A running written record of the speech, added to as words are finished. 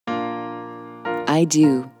I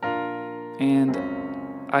do. And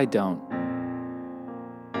I don't.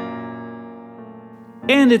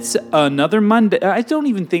 And it's another Monday. I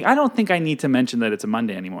don't think I need to mention that it's a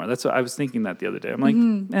Monday anymore. That's what I was thinking that the other day. I'm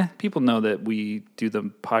like, people know that we do the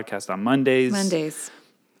podcast on Mondays.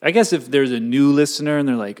 I guess if there's a new listener and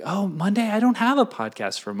they're like, oh, Monday, I don't have a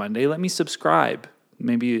podcast for Monday. Let me subscribe.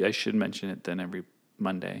 Maybe I should mention it then every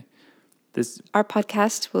Monday. Our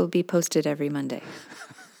podcast will be posted every Monday.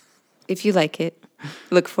 If you like it,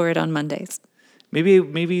 look for it on Mondays.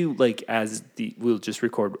 Maybe like we'll just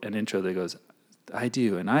record an intro that goes, I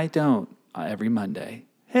do and I don't every Monday.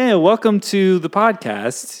 Hey, welcome to the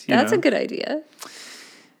podcast. That's a good idea.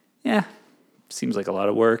 Yeah, seems like a lot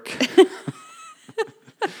of work.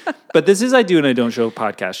 But this is I Do and I Don't Show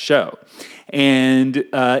podcast show. And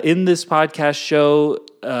in this podcast show,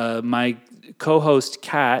 my co-host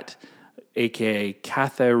Kat, a.k.a.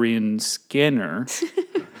 Catherine Skinner,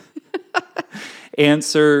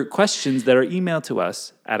 answer questions that are emailed to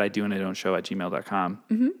us at idoandidon'tshow@gmail.com.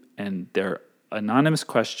 Mm-hmm. And they're anonymous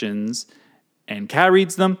questions, and Kat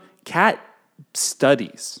reads them. Kat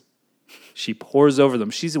studies. She pores over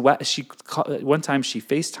them. One time she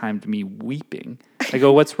FaceTimed me weeping. I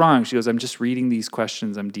go, what's wrong? She goes, I'm just reading these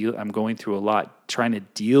questions. I'm going through a lot, trying to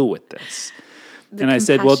deal with this. I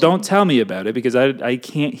said, well, don't tell me about it because I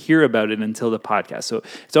can't hear about it until the podcast. So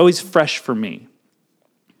it's always fresh for me.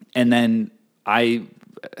 And then I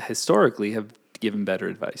historically have given better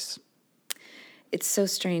advice. It's so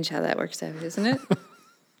strange how that works out, isn't it?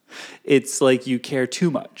 It's like you care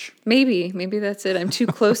too much. Maybe that's it. I'm too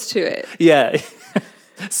close to it. Yeah,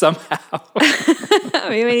 somehow.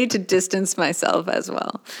 Maybe I need to distance myself as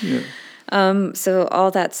well. Yeah. So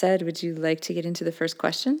all that said, would you like to get into the first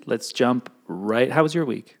question? Let's jump right. How was your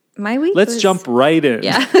week? My week? Let's jump right in.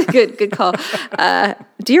 Yeah, good call.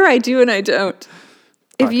 Dear I Do and I Don't.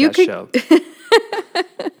 If you could... Show.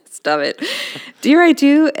 Stop it. Dear I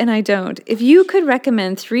Do and I Don't. If you could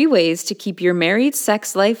recommend 3 ways to keep your married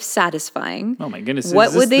sex life satisfying, oh my goodness,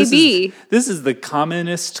 what would they be? This is the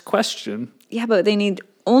commonest question. Yeah, but they need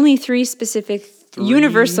only 3 specific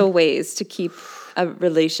universal ways to keep a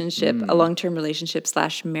relationship, a long-term relationship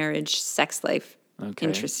 / marriage sex life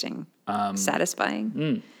interesting,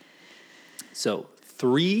 satisfying. So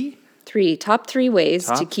 3 top 3 ways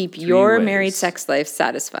to keep your married sex life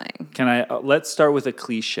satisfying. Can I? Let's start with a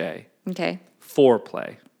cliche. Okay.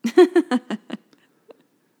 Foreplay.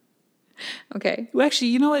 Okay. Well, actually,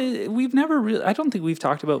 you know what? We've never really. I don't think we've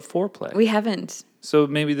talked about foreplay. We haven't. So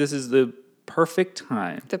maybe this is the perfect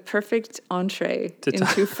time. The perfect entree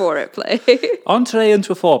into foreplay. Entree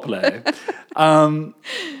into foreplay.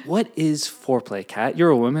 What is foreplay, Kat? You're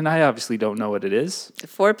a woman. I obviously don't know what it is.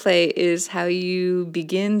 Foreplay is how you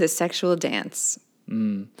begin the sexual dance.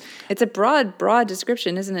 It's a broad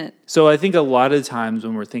description, isn't it? So I think a lot of times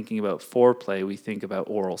when we're thinking about foreplay, we think about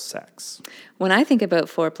oral sex. When I think about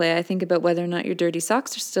foreplay, I think about whether or not your dirty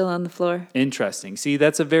socks are still on the floor. Interesting. See,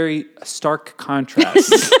 that's a very stark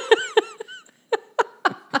contrast.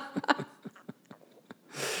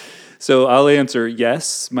 So I'll answer,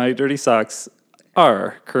 yes, my dirty socks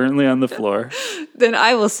are currently on the floor. Then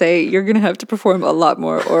I will say you're going to have to perform a lot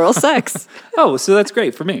more oral sex. Oh, so that's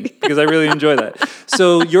great for me because I really enjoy that.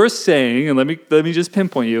 So you're saying, and let me just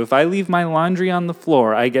pinpoint you, if I leave my laundry on the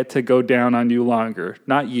floor, I get to go down on you longer.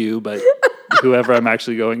 Not you, but whoever I'm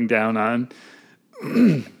actually going down on.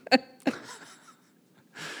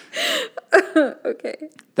 Okay.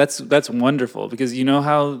 That's wonderful because you know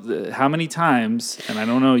how many times, and I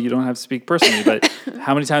don't know, you don't have to speak personally, but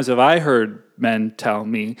how many times have I heard men tell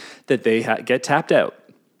me that they get tapped out,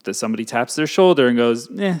 that somebody taps their shoulder and goes,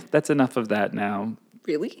 that's enough of that now.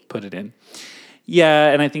 Really? Put it in. Yeah,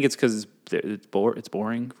 and I think it's because it's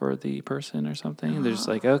boring for the person or something. And they're just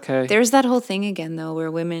like, okay. There's that whole thing again, though, where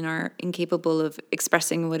women are incapable of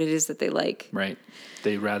expressing what it is that they like. Right.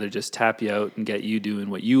 They'd rather just tap you out and get you doing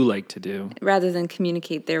what you like to do. Rather than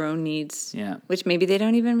communicate their own needs. Yeah. Which maybe they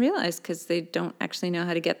don't even realize because they don't actually know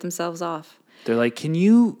how to get themselves off. They're like, can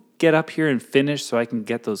you get up here and finish so I can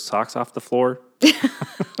get those socks off the floor?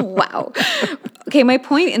 Wow. Okay, my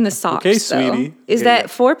point in the socks, though, is that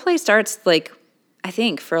foreplay starts like, I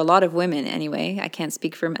think for a lot of women anyway, I can't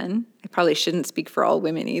speak for men. I probably shouldn't speak for all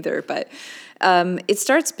women either, but it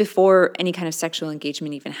starts before any kind of sexual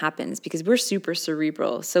engagement even happens because we're super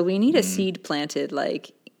cerebral. So we need a seed planted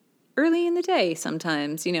like early in the day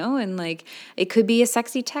sometimes, and like it could be a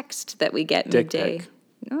sexy text that we get midday. Pic.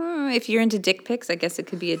 If you're into dick pics, I guess it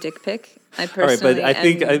could be a dick pic. I personally, all right, but I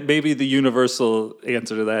think maybe the universal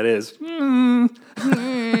answer to that is, yeah,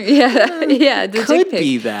 the could dick pic.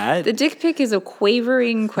 be that. The dick pic is a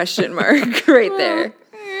quavering question mark right there.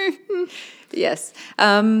 Yes.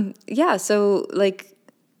 So like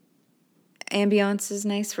ambiance is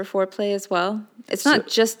nice for foreplay as well. It's not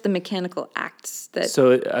just the mechanical acts that.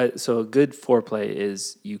 So a good foreplay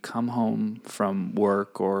is you come home from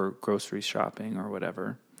work or grocery shopping or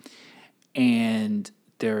whatever, and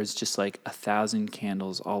there's just like 1,000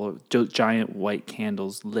 candles all over, giant white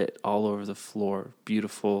candles lit all over the floor.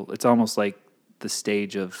 Beautiful. It's almost like the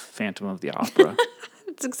stage of Phantom of the Opera.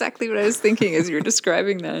 That's exactly what I was thinking as you were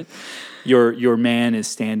describing that. Your man is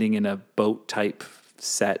standing in a boat type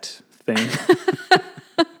set thing.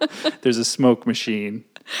 There's a smoke machine,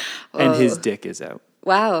 and his dick is out.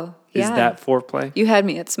 Wow. Is that foreplay? You had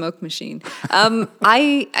me at smoke machine.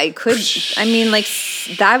 I could, I mean, like,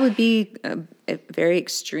 that would be a very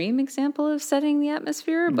extreme example of setting the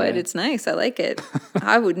atmosphere, but it's nice. I like it.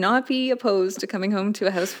 I would not be opposed to coming home to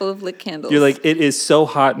a house full of lit candles. You're like, it is so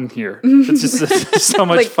hot in here. It's just so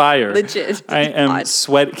much like, fire. Legit. I am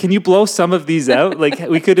sweating. Can you blow some of these out? Like,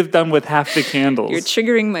 we could have done with half the candles. You're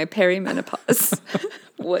triggering my perimenopause.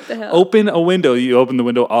 What the hell? Open a window. You open the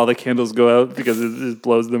window, all the candles go out because it just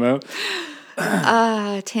blows them out.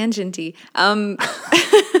 Tangenty. I'm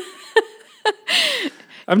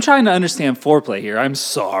trying to understand foreplay here. I'm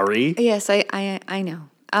sorry. Yes, I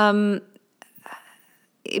know.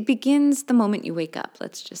 It begins the moment you wake up,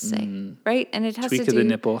 let's just say, right? And it has Tweak to to do... the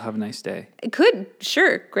nipple, have a nice day. It could,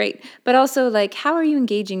 sure, great. But also, like, how are you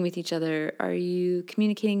engaging with each other? Are you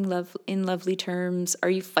communicating love in lovely terms? Are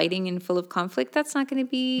you fighting and full of conflict? That's not going to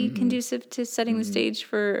be conducive to setting the stage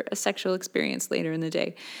for a sexual experience later in the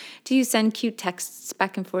day. Do you send cute texts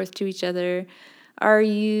back and forth to each other? Are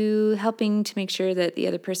you helping to make sure that the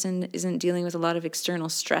other person isn't dealing with a lot of external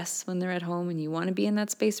stress when they're at home and you want to be in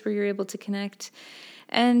that space where you're able to connect?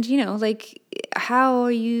 And, you know, like, how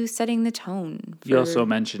are you setting the tone? You also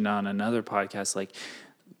mentioned on another podcast, like,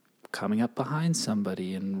 coming up behind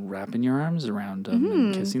somebody and wrapping your arms around them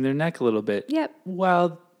and kissing their neck a little bit. Yep.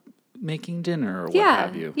 While making dinner or what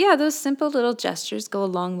have you. Yeah, those simple little gestures go a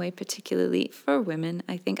long way, particularly for women.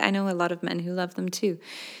 I think I know a lot of men who love them too.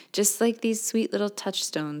 Just like these sweet little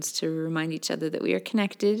touchstones to remind each other that we are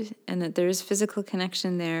connected and that there is physical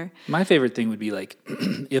connection there. My favorite thing would be like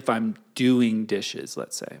if I'm doing dishes,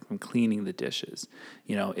 let's say, if I'm cleaning the dishes,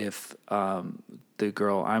 you know, if the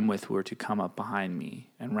girl I'm with were to come up behind me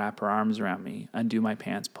and wrap her arms around me, undo my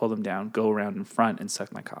pants, pull them down, go around in front and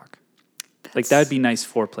suck my cock. Like, that would be nice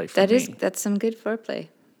foreplay for me. That's some good foreplay.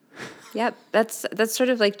 Yep, that's sort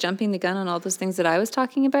of like jumping the gun on all those things that I was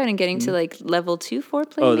talking about and getting to like level 2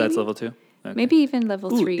 foreplay. Oh, maybe? That's level 2? Okay. Maybe even level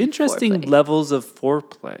 3 interesting foreplay. Levels of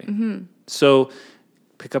foreplay. So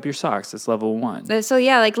pick up your socks. That's level 1. So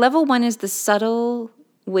yeah, like level 1 is the subtle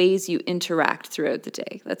ways you interact throughout the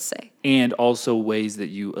day, let's say. And also ways that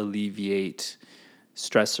you alleviate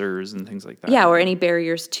stressors and things like that. Yeah, or any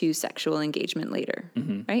barriers to sexual engagement later,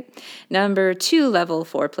 right? Number 2 level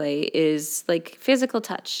foreplay is like physical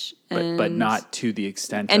touch. But not to the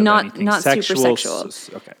extent and of not, anything not sexual. super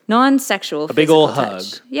sexual. Okay. Non-sexual A big old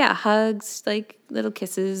touch. hug. Yeah, hugs, like little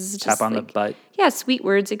kisses. Tap on the butt. Yeah, sweet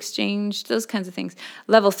words exchanged, those kinds of things.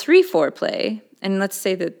 Level 3 foreplay, and let's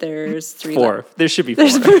say that there's 3 4. There should be 4.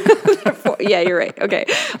 4. Yeah, you're right. Okay.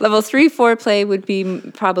 Level 3 foreplay would be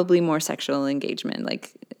probably more sexual engagement,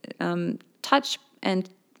 like touch and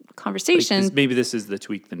conversation. Like maybe this is the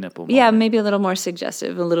tweak the nipple moment. Yeah, maybe a little more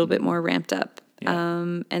suggestive, a little bit more ramped up. Yeah.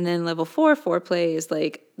 And then level 4 foreplay is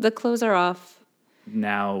like the clothes are off.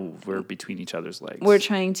 Now we're between each other's legs. We're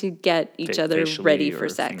trying to get each other ready for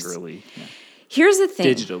sex. Fingerly, yeah. Here's the thing.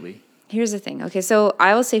 Digitally. Here's the thing. Okay, so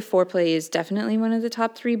I will say foreplay is definitely one of the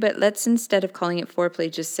top 3, but let's, instead of calling it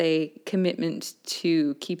foreplay, just say commitment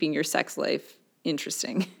to keeping your sex life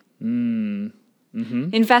interesting.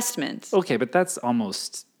 Investment. Okay, but that's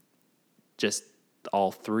almost just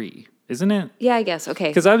all 3, isn't it? Yeah, I guess. Okay.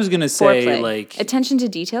 Because I was going to say, foreplay. like... Attention to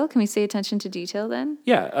detail? Can we say attention to detail then?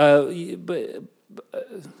 Yeah, but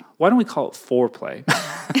why don't we call it foreplay?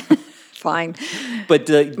 Fine. But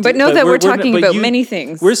know that we're talking about many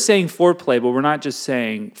things. We're saying foreplay, but we're not just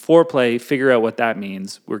saying foreplay, figure out what that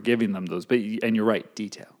means. We're giving them those. And you're right,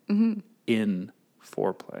 detail. In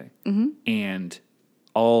foreplay. And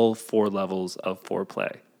all 4 levels of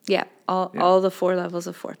foreplay. Yeah, all the 4 levels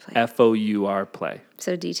of foreplay. FOUR play.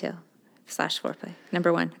 So detail / foreplay.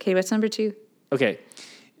 Number 1. Okay, what's number 2? Okay.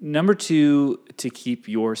 Number 2, to keep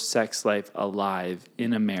your sex life alive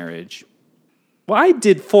in a marriage. Well, I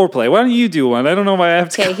did foreplay. Why don't you do one? I don't know why I have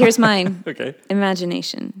to. Okay, here's mine. Okay.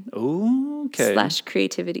 Imagination. Okay. /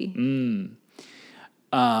 creativity.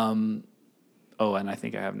 Oh, and I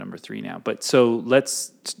think I have number 3 now. But so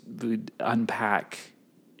let's unpack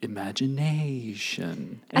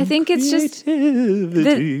imagination. I think it's just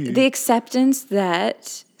the acceptance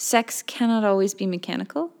that sex cannot always be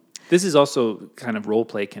mechanical. This is also kind of role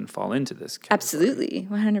play can fall into this category. Absolutely,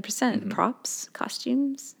 100%. Props,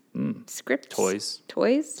 costumes, scripts.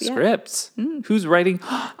 Toys, yeah. Scripts. Who's writing?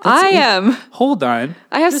 I am. Hold on.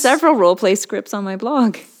 I have several role play scripts on my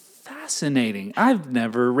blog. Fascinating. I've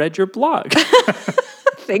never read your blog.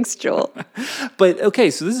 Thanks, Joel. But okay,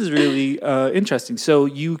 so this is really interesting. So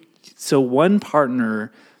one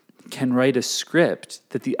partner can write a script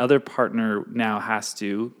that the other partner now has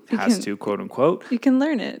to quote unquote. You can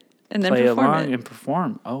learn it and then play perform along it. and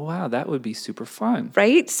perform. Oh wow, that would be super fun,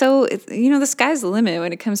 right? So the sky's the limit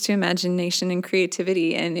when it comes to imagination and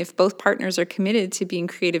creativity. And if both partners are committed to being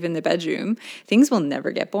creative in the bedroom, things will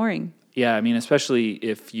never get boring. Yeah, I mean, especially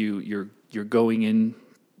if you're going in.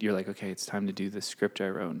 You're like, okay, it's time to do the script I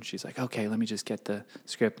wrote. And she's like, okay, let me just get the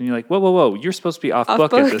script. And you're like, whoa. You're supposed to be off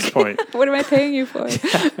book at this point. What am I paying you for?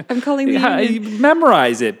 Yeah. I'm calling the union.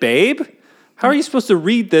 Memorize it, babe. How are you supposed to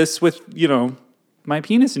read this with, my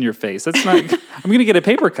penis in your face? That's not, I'm going to get a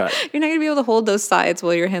paper cut. You're not going to be able to hold those sides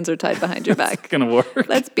while your hands are tied behind your back. It's going to work.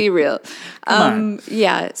 Let's be real.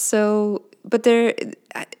 Yeah. So, but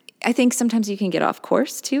I think sometimes you can get off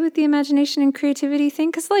course too with the imagination and creativity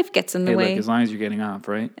thing because life gets in the way. Like as long as you're getting off,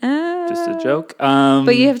 right? Just a joke.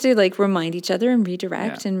 But you have to remind each other and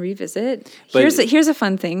redirect and revisit. Here's a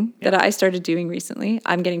fun thing that I started doing recently.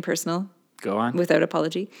 I'm getting personal. Go on. Without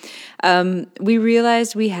apology. We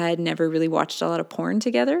realized we had never really watched a lot of porn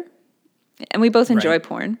together, and we both enjoy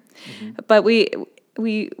porn, but we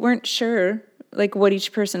weren't sure what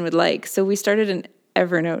each person would like, so we started an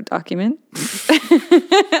Evernote document.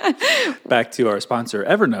 Back to our sponsor,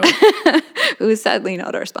 Evernote. Who is sadly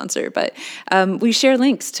not our sponsor, but we share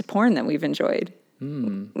links to porn that we've enjoyed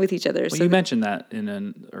with each other. Well, so you mentioned that in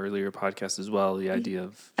an earlier podcast as well, the idea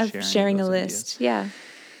of sharing a list. Ideas. Yeah.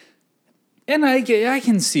 And I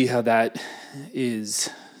can see how that is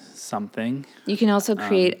something. You can also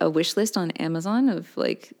create a wish list on Amazon of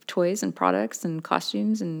toys and products and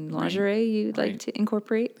costumes and lingerie you'd like to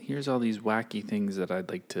incorporate. Here's all these wacky things that I'd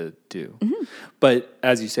like to do. But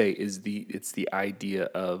as you say, it's the idea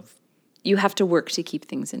of you have to work to keep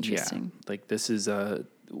things interesting. Yeah, this is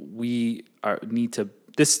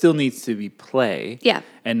this still needs to be play. Yeah.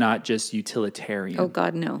 And not just utilitarian. Oh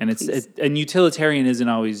God, no. And and utilitarian isn't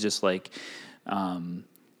always just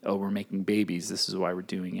we're making babies, this is why we're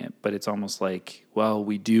doing it. But it's almost like, well,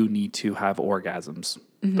 we do need to have orgasms.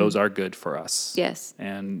 Those are good for us. Yes.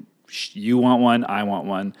 And you want one, I want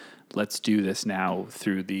one. Let's do this now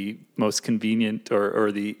through the most convenient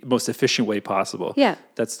or the most efficient way possible. Yeah.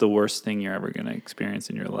 That's the worst thing you're ever going to experience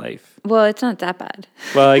in your life. Well, it's not that bad.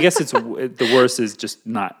 Well, I guess the worst is just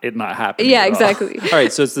not happening. Yeah, exactly. All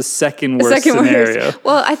right, so it's the second worst scenario. Worst.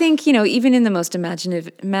 Well, I think, even in the most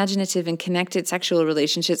imaginative and connected sexual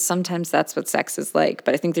relationships, sometimes that's what sex is like.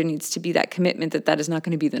 But I think there needs to be that commitment that is not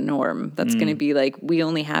going to be the norm. That's going to be we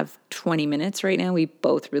only have 20 minutes right now. We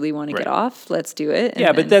both really want to get off. Let's do it.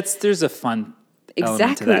 And but there's a fun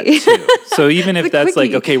element to that too. So even if that's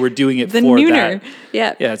quickie, okay, we're doing it the for nooner. That.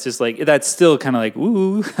 Yeah. Yeah, it's just that's still kind of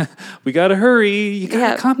ooh, we got to hurry. You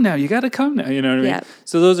got to come now. You got to come now. You know what I mean?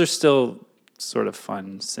 So those are still sort of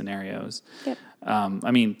fun scenarios. Yep.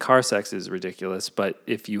 I mean, car sex is ridiculous, but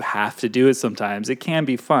if you have to do it sometimes, it can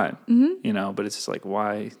be fun, but it's just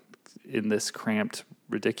why in this cramped,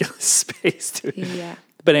 ridiculous space? Yeah.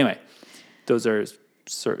 But anyway, those are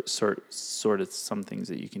sort of some things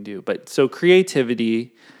that you can do. But so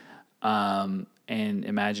creativity and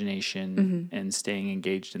imagination and staying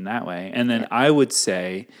engaged in that way. And then I would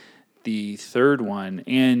say the third one,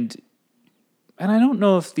 and I don't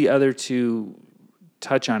know if the other two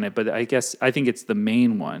touch on it, but I think it's the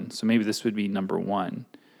main one. So maybe this would be number one.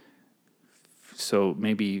 So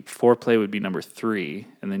maybe foreplay would be number 3,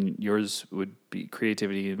 and then yours would be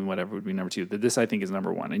creativity and whatever would be number 2. This, I think, is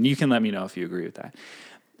number 1. And you can let me know if you agree with that.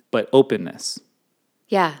 But openness.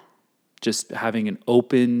 Yeah. Just having an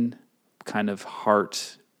open kind of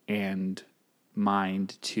heart and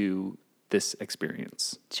mind to this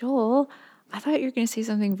experience. Joel, I thought you were going to say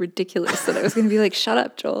something ridiculous that I was going to be shut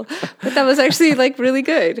up, Joel. But that was actually really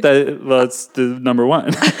good. That's the number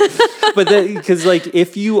 1. But because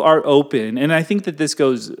if you are open, and I think that this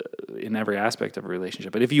goes in every aspect of a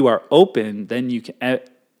relationship, but if you are open, then you can,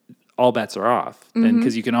 all bets are off. Then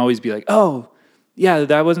because you can always be oh, yeah,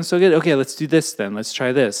 that wasn't so good. Okay, let's do this then. Let's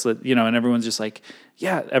try this. And everyone's just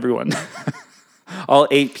yeah, everyone. All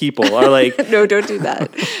 8 people are no, don't do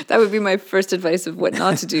that. That would be my first advice of what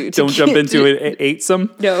not to do. Don't jump into it.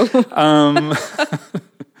 8-some. No.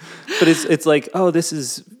 But it's oh, this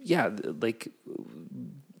is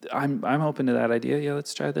I'm open to that idea. Yeah,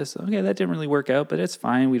 let's try this. Okay, that didn't really work out, but it's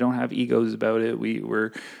fine. We don't have egos about it.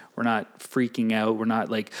 We're not freaking out. We're not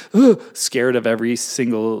like scared of every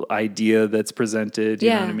single idea that's presented. You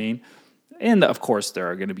know what I mean? And of course, there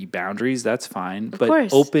are going to be boundaries. That's fine.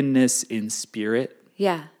 But openness in spirit.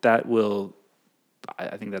 Yeah. That will.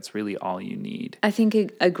 I think that's really all you need. I think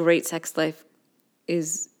a great sex life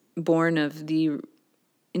is born of the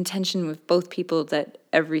intention with both people that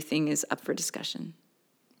everything is up for discussion.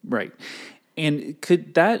 Right. And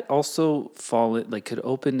could that also could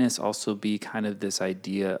openness also be kind of this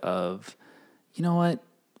idea of, you know what,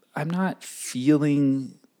 I'm not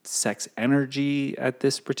feeling sex energy at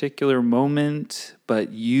this particular moment,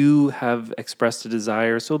 but you have expressed a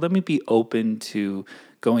desire, so let me be open to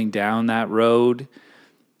going down that road.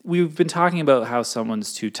 We've been talking about how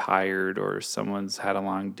someone's too tired or someone's had a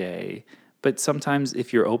long day, but sometimes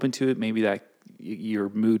if you're open to it, maybe that your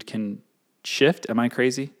mood can shift. Am I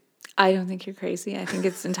crazy? I don't think you're crazy. I think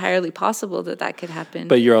it's entirely possible that could happen.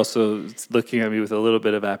 But you're also looking at me with a little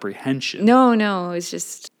bit of apprehension. No,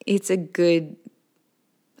 it's a good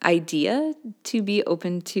idea to be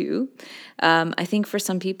open to. I think for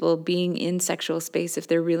some people, being in sexual space, if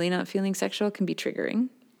they're really not feeling sexual, can be triggering.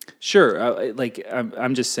 Sure.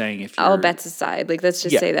 I'm just saying if you're... All bets aside, let's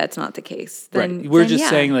just say that's not the case. Right. We're just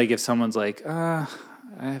saying, if someone's like,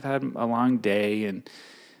 I've had a long day and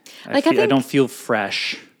I don't feel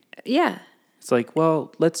fresh. Yeah. It's like,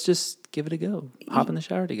 well, let's just give it a go. Hop in the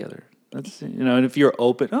shower together. That's, and if you're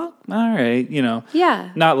open, all right,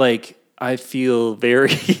 Yeah. Not like I feel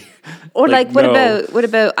very... Or what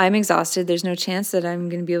about I'm exhausted. There's no chance that I'm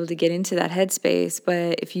going to be able to get into that headspace.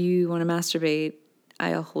 But if you want to masturbate,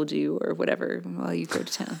 I'll hold you or whatever while you go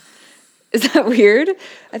to town. Is that weird?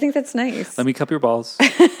 I think that's nice. Let me cup your balls.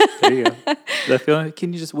 There you go. Does that feel like,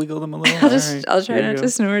 can you just wiggle them a little? I'll try not to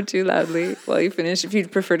snore too loudly while you finish. If you'd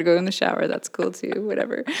prefer to go in the shower, that's cool too.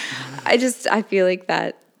 Whatever. I feel like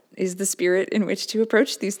that is the spirit in which to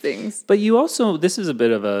approach these things. But you also, this is a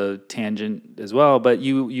bit of a tangent as well, but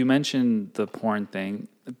you mentioned the porn thing.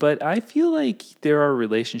 But I feel like there are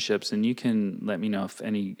relationships, and you can let me know if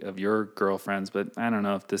any of your girlfriends, but I don't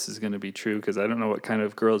know if this is going to be true because I don't know what kind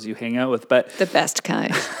of girls you hang out with. But the best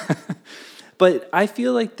kind. But I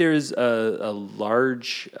feel like there's a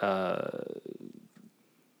large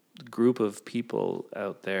group of people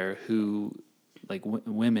out there who, like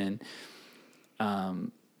women,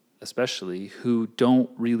 especially, who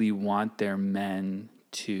don't really want their men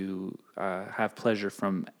to have pleasure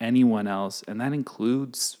from anyone else, and that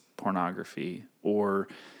includes pornography or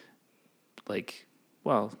I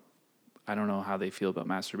don't know how they feel about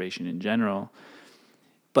masturbation in general,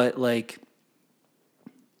 but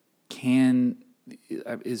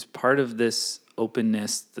is part of this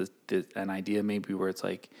openness an idea maybe where it's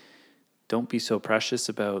like, don't be so precious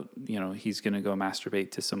about, he's going to go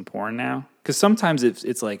masturbate to some porn now. Because sometimes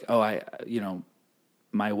it's like,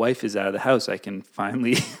 my wife is out of the house. I can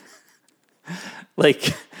finally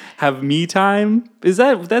have me time.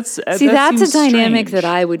 That's a dynamic strange. That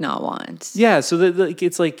I would not want. Yeah. So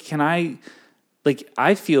it's like, can I,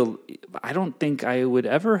 I don't think I would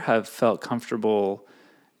ever have felt comfortable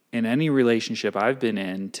in any relationship I've been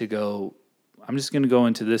in to go, I'm just going to go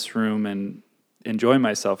into this room and enjoy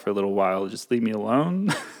myself for a little while. Just leave me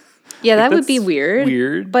alone. Yeah, that would be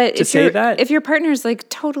weird. But if your partner's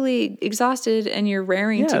totally exhausted and you're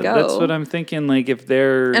raring to go. That's what I'm thinking. If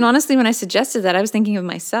they're... And honestly, when I suggested that, I was thinking of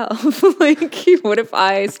myself. What if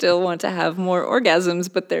I still want to have more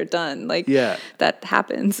orgasms, but they're done? That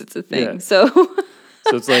happens. It's a thing. Yeah. So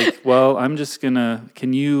it's like, well, I'm just gonna.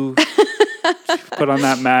 Can you put on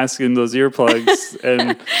that mask and those earplugs,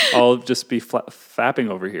 and I'll just be fapping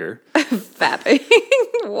over here. Fapping?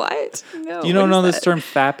 What? No. You don't know this term,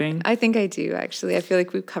 fapping? I think I do, actually. I feel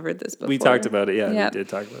like we've covered this before. We talked about it. Yeah, we did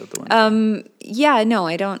talk about it the one time. Yeah, no,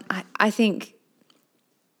 I don't. I think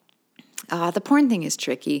the porn thing is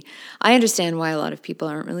tricky. I understand why a lot of people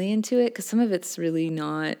aren't really into it, because some of it's really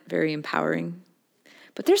not very empowering.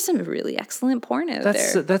 But there's some really excellent porn out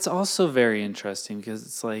there. That's also very interesting, because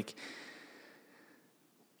it's like,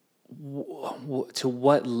 to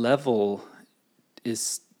what level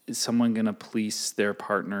is someone going to police their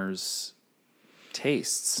partner's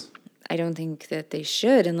tastes? I don't think that they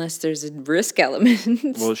should, unless there's a risk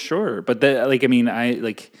element. Well, sure. But this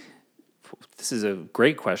is a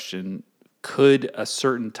great question. Could a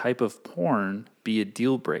certain type of porn be a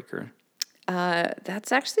deal breaker?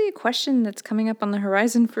 That's actually a question that's coming up on the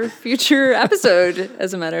horizon for a future episode,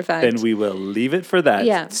 as a matter of fact. Then we will leave it for that.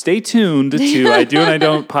 Yeah. Stay tuned to I Do and I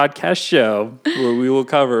Don't podcast show, where we will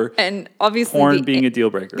cover and obviously porn being a deal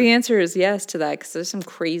breaker. The answer is yes to that, because there's some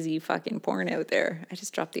crazy fucking porn out there. I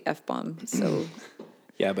just dropped the F-bomb, so...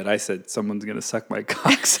 Yeah, but I said someone's going to suck my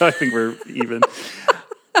cock, so I think we're even.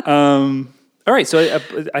 All right, so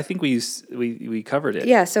I think we covered it.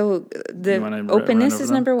 Yeah, so the openness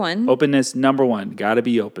is number one. Openness, number one. Got to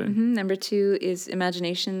be open. Mm-hmm. Number two is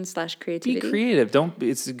imagination/creativity. Be creative.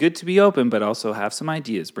 It's good to be open, but also have some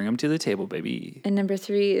ideas. Bring them to the table, baby. And number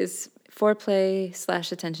three is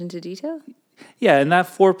foreplay/attention to detail. Yeah, and that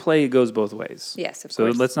foreplay goes both ways. Yes, of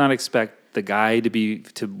course. So let's not expect the guy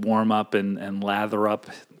to warm up and lather up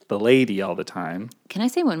the lady all the time. Can I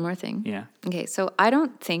say one more thing? Yeah. Okay, so I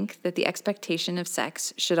don't think that the expectation of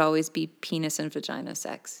sex should always be penis and vagina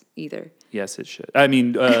sex either. Yes, it should. I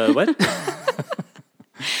mean, what?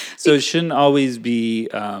 So it shouldn't always be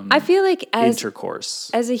I feel like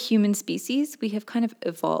intercourse. As a human species, we have kind of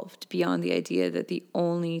evolved beyond the idea that the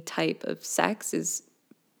only type of sex is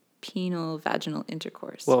penile vaginal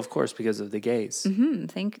intercourse. Well, of course, because of the gays. Mm-hmm.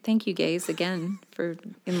 Thank you, gays, again, for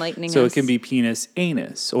enlightening us. So it can be penis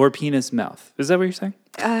anus or penis mouth. Is that what you're saying?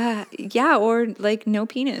 Yeah, or like no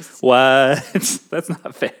penis. What? That's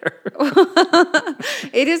not fair.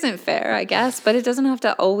 It isn't fair, I guess, but it doesn't have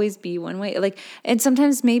to always be one way. Like, and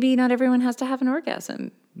sometimes maybe not everyone has to have an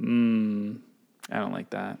orgasm. I don't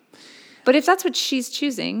like that. But if that's what she's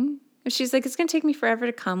choosing, if she's like, it's going to take me forever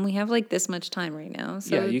to come, we have like this much time right now.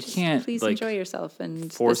 So yeah, you can't please like, enjoy yourself,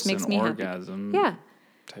 and force this makes an me orgasm. happy. Yeah.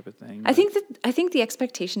 Type of thing. I think the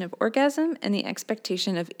expectation of orgasm and the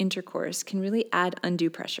expectation of intercourse can really add undue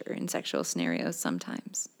pressure in sexual scenarios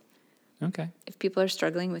sometimes. Okay. If people are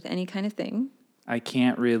struggling with any kind of thing. I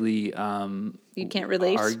can't really you can't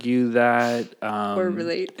relate? Argue that. Or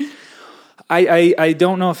relate. I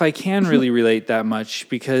don't know if I can really relate that much,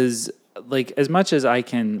 because like as much as I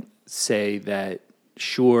can say that,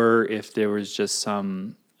 sure, if there was just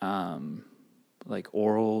some like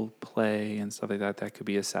oral play and stuff like that, that could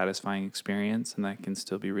be a satisfying experience, and that can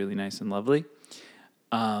still be really nice and lovely.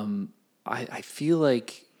 I feel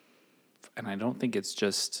like, and I don't think it's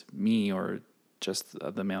just me or just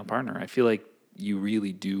the male partner, I feel like you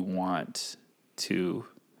really do want to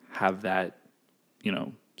have that,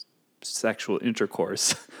 sexual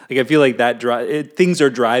intercourse. Like I feel like that things are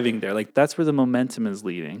driving there. Like that's where the momentum is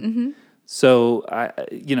leading. Mm-hmm. So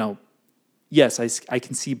yes, I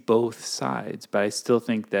can see both sides, but I still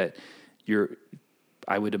think that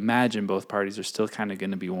I would imagine both parties are still kind of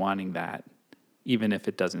going to be wanting that, even if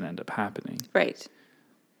it doesn't end up happening. Right.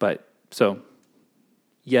 But so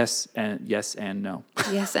yes and no.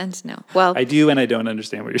 Yes and no. Well, I do and I don't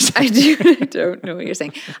understand what you're saying. I do and I don't know what you're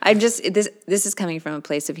saying. I'm just this is coming from a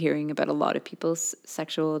place of hearing about a lot of people's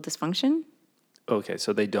sexual dysfunction. Okay,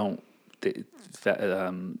 so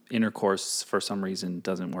intercourse for some reason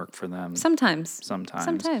doesn't work for them. Sometimes.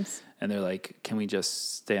 And they're like, can we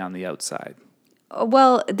just stay on the outside?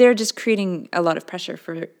 Well, they're just creating a lot of pressure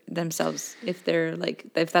for themselves if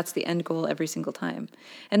that's the end goal every single time.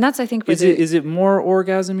 And that's, I think, is it more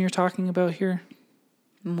orgasm you're talking about here?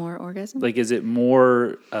 More orgasm? Like, is it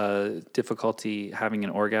more difficulty having an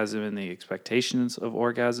orgasm and the expectations of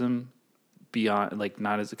orgasm beyond, like,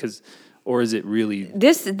 not as, because, or is it really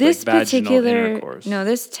this particular intercourse? No,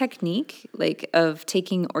 this technique like of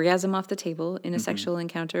taking orgasm off the table in a sexual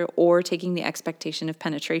encounter, or taking the expectation of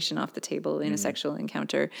penetration off the table in a sexual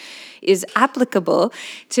encounter, is applicable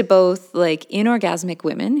to both like inorgasmic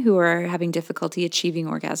women who are having difficulty achieving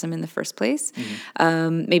orgasm in the first place.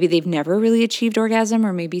 Maybe they've never really achieved orgasm,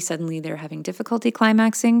 or maybe suddenly they're having difficulty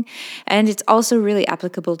climaxing. And it's also really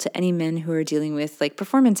applicable to any men who are dealing with like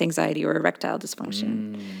performance anxiety or erectile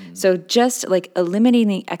dysfunction. So just like eliminating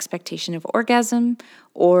the expectation of orgasm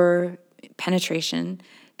or penetration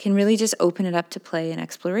can really just open it up to play and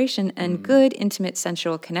exploration and good, intimate,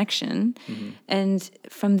 sensual connection. And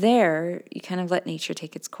from there, you kind of let nature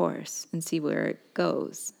take its course and see where it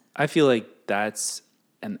goes. I feel like that's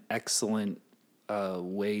an excellent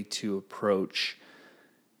way to approach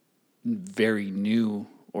very new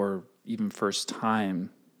or even first time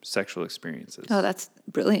sexual experiences. Oh, that's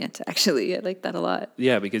brilliant, actually. I like that a lot.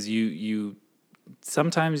 Yeah, because you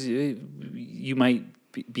sometimes you might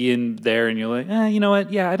be in there and you're like, you know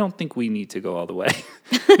what? Yeah, I don't think we need to go all the way.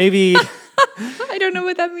 Maybe I don't know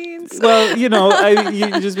what that means. Well, you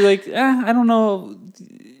just be like, I don't know.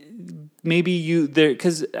 Maybe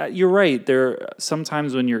because you're right. There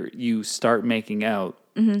sometimes when you start making out,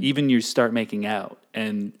 Even you start making out.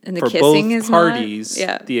 And the for kissing both is parties,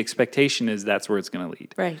 not, the expectation is that's where it's going to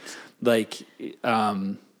lead. Right. Like,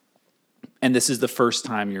 and this is the first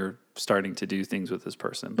time you're starting to do things with this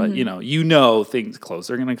person. But, things close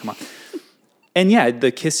are going to come on. And yeah,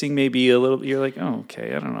 the kissing may be a little, you're like, oh,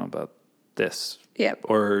 okay, I don't know about this. Yep.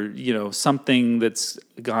 Or, something that's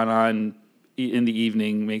gone on in the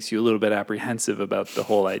evening makes you a little bit apprehensive about the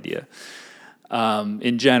whole idea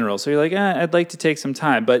in general. So you're like, I'd like to take some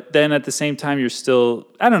time. But then at the same time, you're still,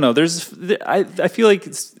 I don't know, I feel like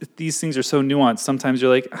these things are so nuanced. Sometimes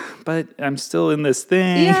you're like, but I'm still in this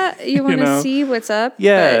thing. Yeah, you want to see what's up,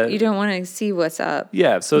 yeah. but you don't want to see what's up.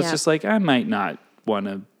 Yeah, so it's just like, I might not want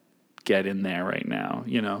to get in there right now,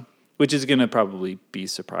 which is going to probably be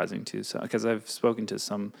surprising too. So, because I've spoken to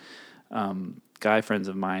some guy friends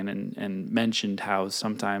of mine and mentioned how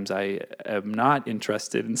sometimes I am not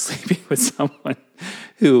interested in sleeping with someone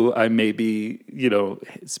who I may be,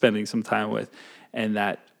 spending some time with. And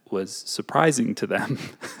that was surprising to them.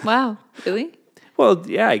 Wow, really? Well,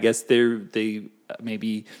 yeah, I guess they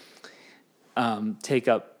maybe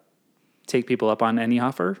take people up on any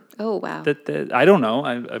offer. Oh, wow. That I don't know.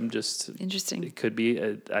 I'm just interesting. It could be.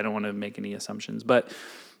 I don't want to make any assumptions, but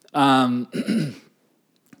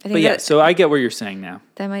so I get what you're saying now.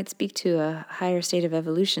 That might speak to a higher state of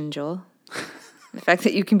evolution, Joel. The fact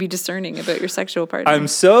that you can be discerning about your sexual partner. I'm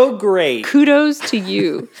so great. Kudos to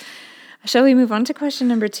you. Shall we move on to question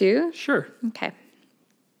number 2? Sure. Okay.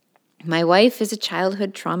 My wife is a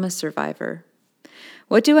childhood trauma survivor.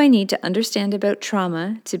 What do I need to understand about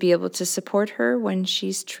trauma to be able to support her when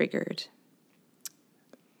she's triggered?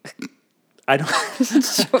 I don't.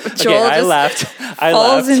 Joel I laughed.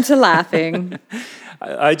 Falls into laughing.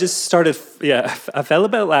 I just started. Yeah, I fell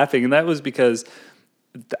about laughing, and that was because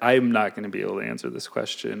I'm not going to be able to answer this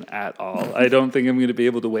question at all. I don't think I'm going to be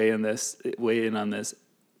able to weigh in on this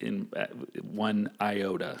in one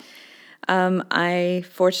iota. I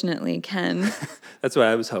fortunately can. That's what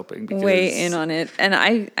I was hoping. Weigh in on it. And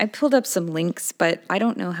I pulled up some links, but I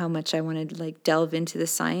don't know how much I want to delve into the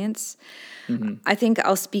science. Mm-hmm. I think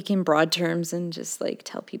I'll speak in broad terms and just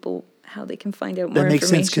tell people how they can find out more information. That makes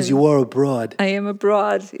sense because you are abroad. I am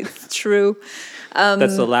abroad. It's true.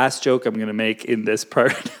 That's the last joke I'm going to make in this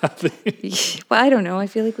part. Well, I don't know. I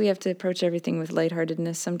feel like we have to approach everything with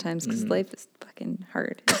lightheartedness sometimes because life is fucking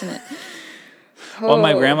hard, isn't it? Well,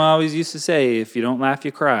 my grandma always used to say, if you don't laugh,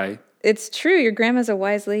 you cry. It's true. Your grandma's a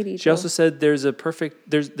wise lady. She also said there's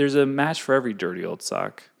a match for every dirty old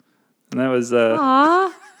sock. And that was...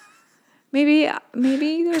 Aww. Maybe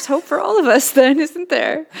there's hope for all of us then, isn't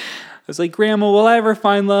there? I was like, Grandma, will I ever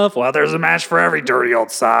find love? Well, there's a match for every dirty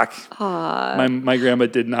old sock. Aww. My grandma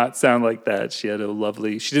did not sound like that. She had a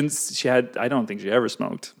lovely... I don't think she ever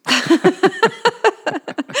smoked.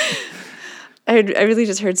 I really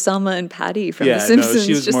just heard Selma and Patty from The Simpsons. No,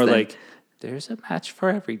 she was more like, there's a match for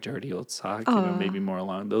every dirty old sock. Maybe more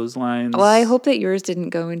along those lines. Well, I hope that yours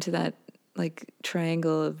didn't go into that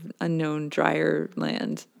triangle of unknown dryer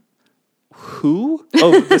land. Who?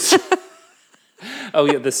 Oh, oh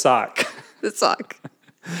yeah, the sock. The sock.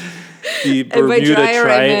 The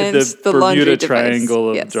Bermuda, Bermuda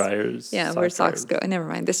Triangle of dryers. Yeah, where socks go. Never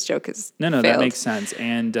mind. This joke is No, failed. That makes sense.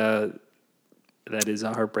 And that is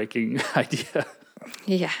a heartbreaking idea.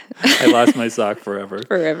 Yeah. I lost my sock forever.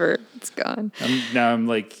 Forever. It's gone. Now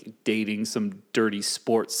I'm dating some dirty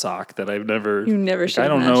sports sock that I've never... You never should. I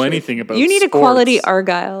don't know anything about You need sports. a quality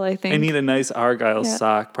Argyle, I think. I need a nice Argyle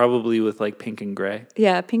sock, probably with pink and gray.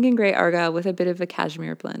 Yeah, pink and gray Argyle with a bit of a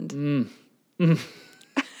cashmere blend.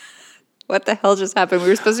 What the hell just happened? We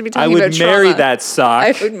were supposed to be talking about trauma. I would marry that sock.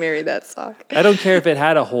 I would marry that sock. I don't care if it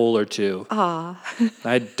had a hole or two. Ah.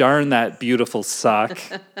 I'd darn that beautiful sock.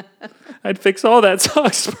 I'd fix all that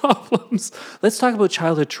sock's problems. Let's talk about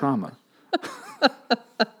childhood trauma.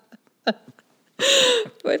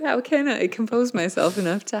 But how can I compose myself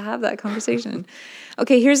enough to have that conversation?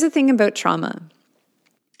 Okay, here's the thing about trauma.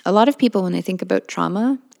 A lot of people, when they think about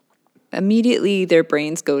trauma, immediately their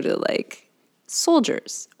brains go to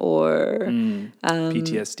soldiers or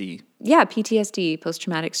PTSD. Yeah, PTSD,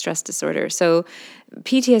 post-traumatic stress disorder. So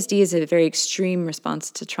PTSD is a very extreme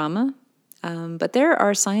response to trauma. But there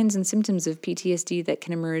are signs and symptoms of PTSD that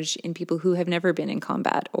can emerge in people who have never been in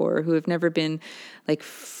combat or who have never been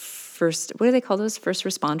first, what do they call those? First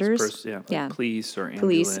responders? Police or ambulance.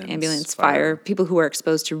 Police, ambulance, fire, people who are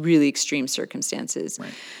exposed to really extreme circumstances.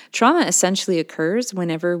 Right. Trauma essentially occurs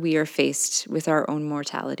whenever we are faced with our own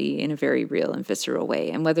mortality in a very real and visceral way.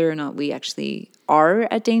 And whether or not we actually are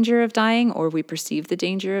at danger of dying or we perceive the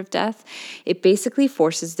danger of death, it basically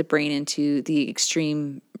forces the brain into the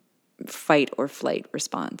extreme fight or flight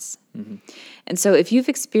response. Mm-hmm. And so if you've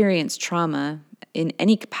experienced trauma in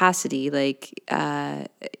any capacity, like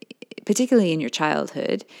particularly in your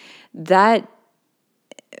childhood, that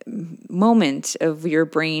moment of your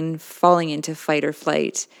brain falling into fight or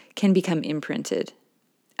flight can become imprinted.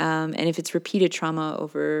 And if it's repeated trauma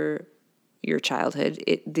over your childhood,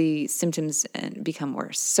 the symptoms become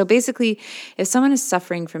worse. So basically, if someone is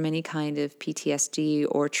suffering from any kind of PTSD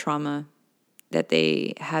or trauma that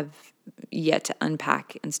they have yet to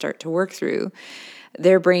unpack and start to work through,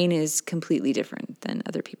 their brain is completely different than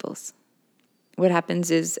other people's. What happens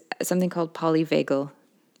is something called polyvagal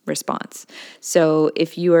response. So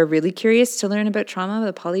if you are really curious to learn about trauma,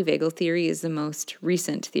 the polyvagal theory is the most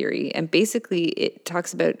recent theory. And basically it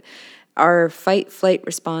talks about our fight, flight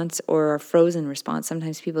response or our frozen response.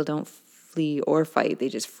 Sometimes people don't flee or fight, they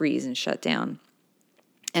just freeze and shut down.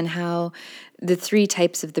 And how the three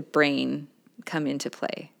types of the brain come into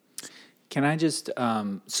play. Can I just,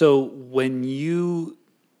 so when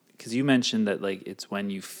because you mentioned that like it's when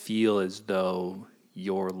you feel as though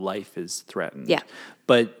your life is threatened. Yeah.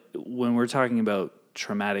 But when we're talking about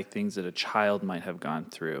traumatic things that a child might have gone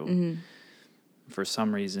through, mm-hmm. for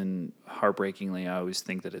some reason, heartbreakingly, I always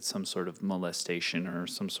think that it's some sort of molestation or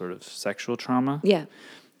some sort of sexual trauma. Yeah.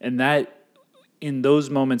 And that, in those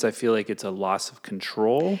moments, I feel like it's a loss of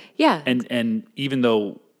control. Yeah. And even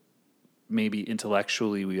though maybe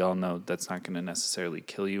intellectually we all know that's not going to necessarily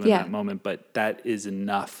kill you in that moment, but that is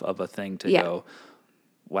enough of a thing to go,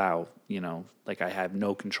 wow, like I have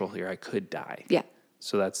no control here. I could die. Yeah.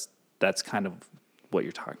 So that's kind of what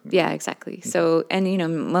you're talking about. Yeah, exactly. Okay. So, and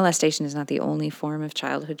molestation is not the only form of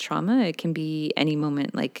childhood trauma. It can be any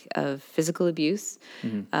moment like of physical abuse,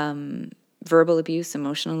 mm-hmm. Verbal abuse,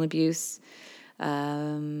 emotional abuse,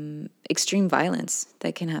 extreme violence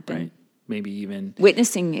that can happen. Right. Maybe even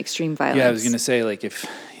witnessing extreme violence. Yeah, I was going to say, like, if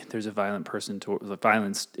there's a violent person,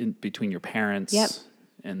 violence between your parents, yep.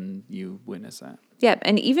 and you witness that. Yeah,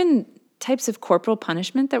 and even types of corporal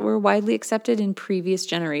punishment that were widely accepted in previous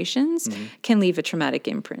generations mm-hmm. can leave a traumatic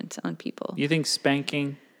imprint on people. You think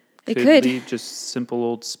spanking could leave just simple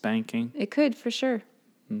old spanking? It could, for sure.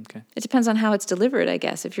 Okay. It depends on how it's delivered, I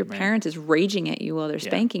guess. If your parent is raging at you while they're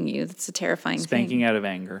spanking you, that's a terrifying thing. Spanking out of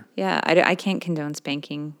anger. Yeah, I can't condone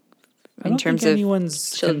spanking. I don't think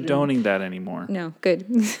anyone's condoning that anymore. No, good.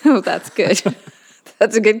 Oh, that's good.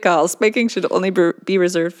 That's a good call. Spanking should only be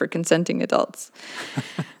reserved for consenting adults.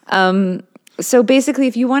 So basically,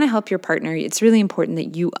 if you want to help your partner, it's really important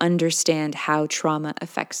that you understand how trauma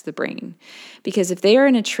affects the brain. Because if they are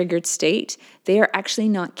in a triggered state, they are actually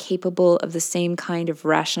not capable of the same kind of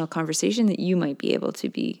rational conversation that you might be able to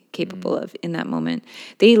be capable of in that moment.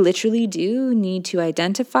 They literally do need to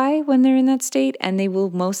identify when they're in that state, and they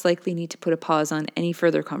will most likely need to put a pause on any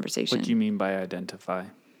further conversation. What do you mean by identify?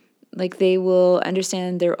 Like they will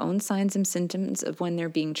understand their own signs and symptoms of when they're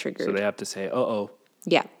being triggered. So they have to say, uh-oh.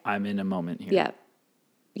 Yeah. I'm in a moment here. Yeah.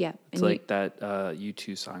 Yeah. It's like that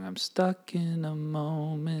U2 song, I'm stuck in a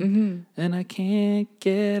moment mm-hmm. and I can't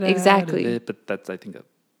get out of it. But that's, I think,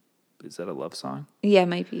 is that a love song? Yeah, it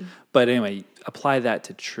might be. But anyway, apply that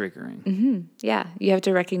to triggering. Mm-hmm. Yeah. You have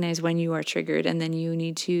to recognize when you are triggered, and then you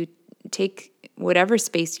need to take whatever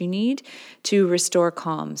space you need to restore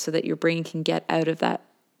calm so that your brain can get out of that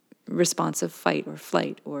response of fight or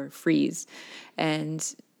flight or freeze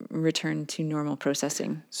and return to normal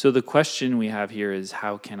processing. So the question we have here is,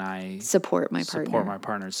 how can I support my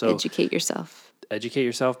partner? So educate yourself,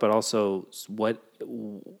 but also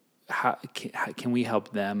how can we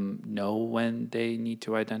help them know when they need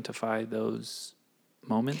to identify those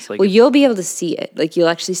moments? Like, well, you'll be able to see it. Like, you'll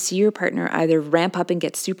actually see your partner either ramp up and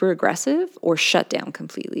get super aggressive or shut down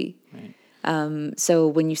completely. Right. So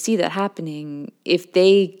when you see that happening, if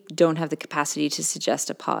they don't have the capacity to suggest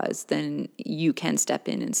a pause, then you can step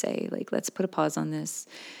in and say, like, let's put a pause on this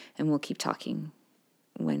and we'll keep talking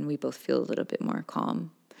when we both feel a little bit more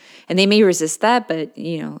calm. And they may resist that, but,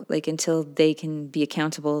 like, until they can be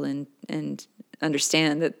accountable and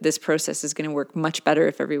understand that this process is going to work much better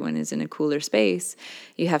if everyone is in a cooler space,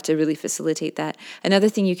 you have to really facilitate that. Another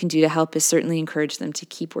thing you can do to help is certainly encourage them to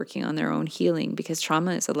keep working on their own healing, because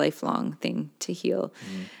trauma is a lifelong thing to heal.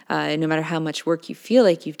 No matter how much work you feel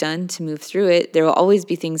like you've done to move through it, there will always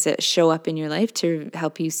be things that show up in your life to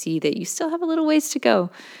help you see that you still have a little ways to go.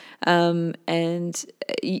 And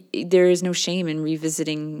there is no shame in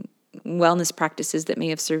revisiting wellness practices that may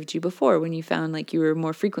have served you before when you found like you were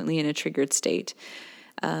more frequently in a triggered state.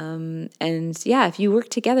 And yeah, if you work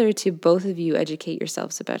together to both of you educate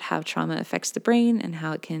yourselves about how trauma affects the brain and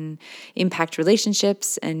how it can impact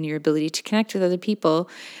relationships and your ability to connect with other people,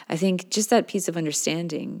 I think just that piece of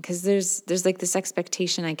understanding, because there's like this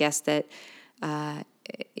expectation, I guess, that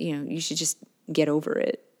you should just get over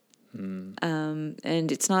it.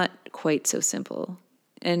 And it's not quite so simple.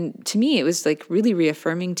 And to me, it was like really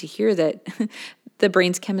reaffirming to hear that the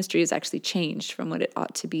brain's chemistry has actually changed from what it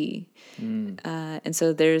ought to be. And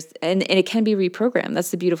so and it can be reprogrammed.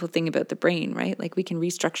 That's the beautiful thing about the brain, right? Like we can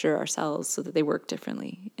restructure our cells so that they work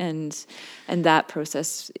differently. And that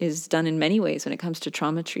process is done in many ways when it comes to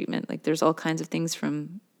trauma treatment. Like there's all kinds of things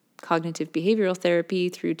from cognitive behavioral therapy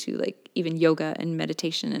through to like even yoga and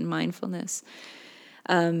meditation and mindfulness.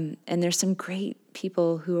 And there's some great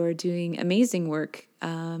people who are doing amazing work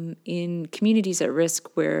in communities at risk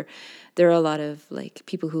where there are a lot of like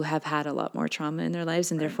people who have had a lot more trauma in their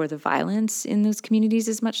lives, and therefore the violence in those communities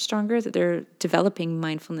is much stronger, that they're developing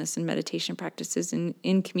mindfulness and meditation practices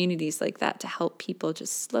in communities like that to help people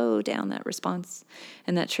just slow down that response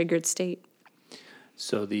and that triggered state.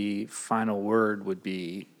 So the final word would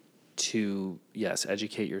be to, yes,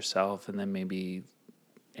 educate yourself, and then maybe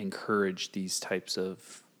encourage these types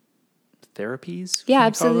of therapies. Yeah,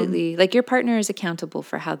 absolutely. Like your partner is accountable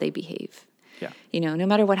for how they behave. Yeah. No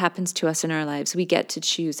matter what happens to us in our lives, we get to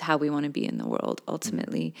choose how we want to be in the world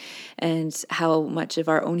ultimately, and how much of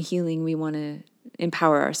our own healing we want to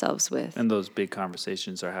empower ourselves with. And those big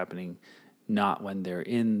conversations are happening not when they're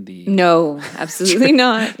in the... No, absolutely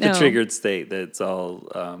not. The triggered state. That's all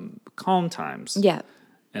calm times. Yeah.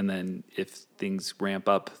 And then if things ramp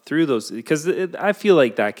up through those, because I feel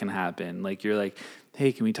like that can happen. Like you're like,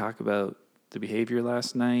 hey, can we talk about the behavior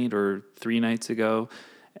last night or 3 nights ago?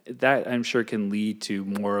 That I'm sure can lead to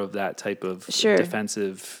more of that type of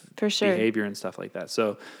defensive behavior and stuff like that.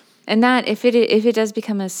 So, and that if it does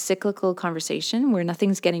become a cyclical conversation where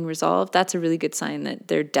nothing's getting resolved, that's a really good sign that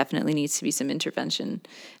there definitely needs to be some intervention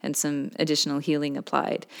and some additional healing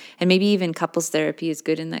applied. And maybe even couples therapy is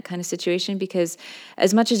good in that kind of situation, because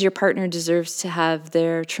as much as your partner deserves to have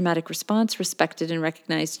their traumatic response respected and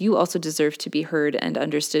recognized, you also deserve to be heard and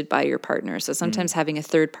understood by your partner. So sometimes having a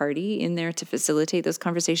third party in there to facilitate those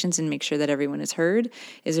conversations and make sure that everyone is heard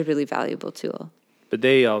is a really valuable tool. But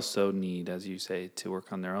they also need, as you say, to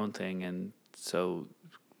work on their own thing. And so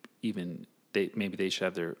even maybe they should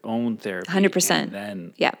have their own therapy. 100%. And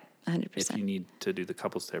then 100%. If you need to do the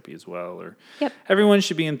couples therapy as well. Or everyone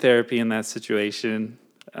should be in therapy in that situation,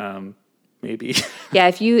 maybe. Yeah,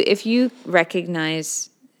 if you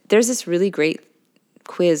recognize, there's this really great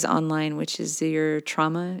quiz online, which is your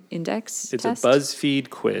trauma index It's test. A BuzzFeed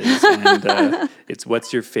quiz, and it's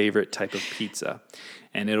what's your favorite type of pizza?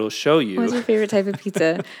 And it'll show you what's your favorite type of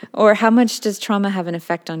pizza, or how much does trauma have an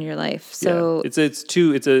effect on your life. So it's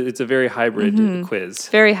a very hybrid quiz.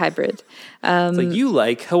 Very hybrid. It's like you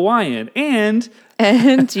like Hawaiian and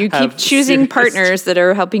you keep choosing partners that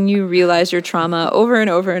are helping you realize your trauma over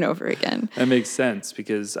and over and over again. That makes sense,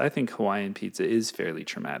 because I think Hawaiian pizza is fairly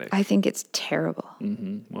traumatic. I think it's terrible.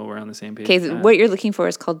 Mm-hmm. Well, we're on the same page. Okay, what you're looking for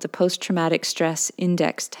is called the Post-Traumatic Stress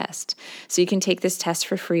Index Test. So you can take this test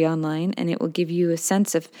for free online, and it will give you a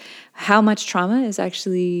sense of how much trauma is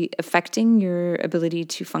actually affecting your ability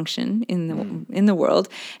to function in the world.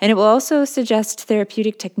 And it will also suggest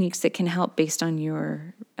therapeutic techniques that can help based on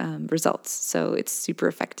your results. So it's super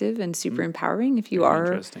effective and super empowering if you are.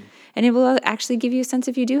 Interesting. And it will actually give you a sense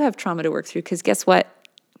if you do have trauma to work through, because guess what?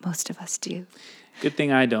 Most of us do. Good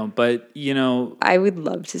thing I don't, but I would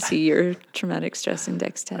love to see your traumatic stress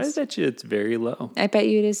index test. I bet you it's very low. I bet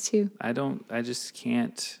you it is too. I just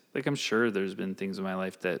can't, I'm sure there's been things in my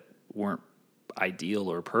life that weren't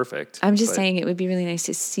ideal or perfect. I'm just saying it would be really nice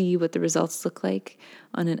to see what the results look like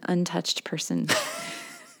on an untouched person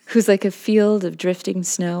who's like a field of drifting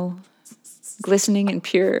snow, glistening and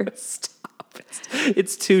pure. Stop it.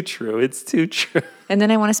 It's too true. It's too true. And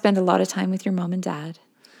then I want to spend a lot of time with your mom and dad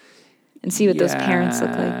and see what those parents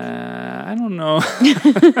look like. I don't know.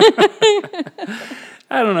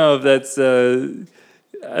 I don't know if that's...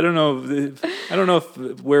 I don't know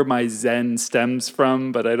if where my Zen stems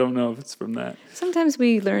from, but I don't know if it's from that. Sometimes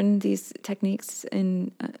we learn these techniques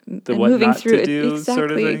in moving not through to do exactly,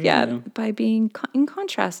 sort of thing, by being in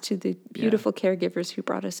contrast to the beautiful caregivers who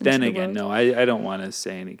brought us into the world. Then again, no, I don't want to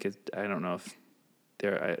say any, because I don't know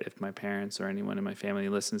if my parents or anyone in my family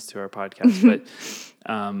listens to our podcast, but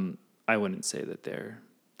I wouldn't say that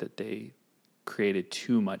they created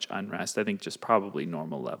too much unrest. I think just probably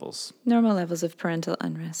normal levels. Normal levels of parental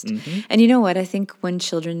unrest. Mm-hmm. And you know what? I think when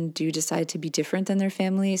children do decide to be different than their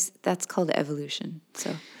families, that's called evolution.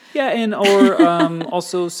 So Yeah, and or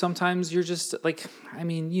also sometimes you're just like, I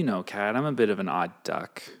mean, you know, Kat, I'm a bit of an odd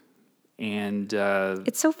duck. And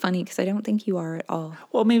it's so funny because I don't think you are at all.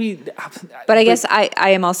 Well, maybe, but I guess I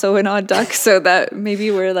am also an odd duck, so that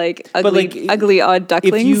maybe we're like ugly odd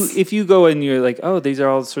ducklings. If you go and you're like, oh, these are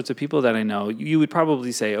all sorts of people that I know, you would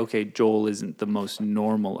probably say, okay, Joel isn't the most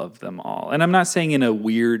normal of them all. And I'm not saying in a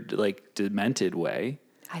weird, like, demented way.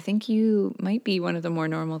 I think you might be one of the more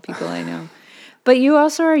normal people I know. But you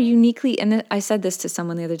also are uniquely, and I said this to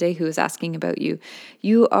someone the other day who was asking about you.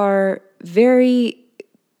 You are very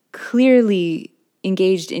clearly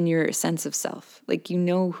engaged in your sense of self. Like, you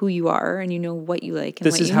know who you are and you know what you like. And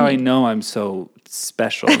this is how I know I'm so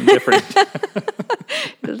special and different.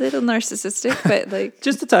 A little narcissistic, but like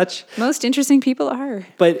just a touch. Most interesting people are.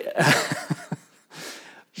 But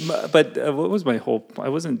what was my whole? I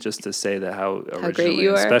wasn't just to say that how originally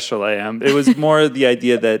and special I am. It was more the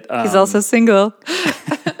idea that he's also single,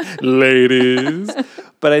 ladies.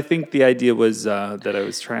 But I think the idea was that I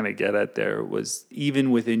was trying to get at there was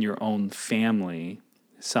even within your own family,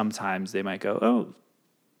 sometimes they might go, "Oh,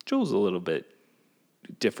 Joel's a little bit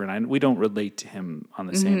different. We don't relate to him on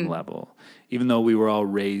the same level, even though we were all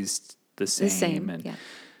raised the same." And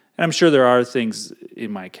I'm sure there are things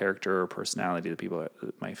in my character or personality that people,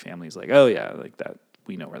 my family's like, "Oh yeah, like that.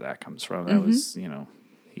 We know where that comes from. That was, you know,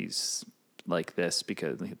 he's like this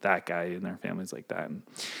because that guy in their family's like that."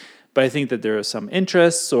 But I think that there are some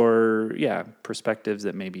interests or, perspectives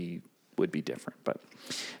that maybe would be different. But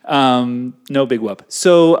no big whoop.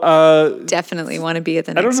 So definitely want to be at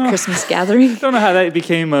the next Christmas gathering. I don't know how that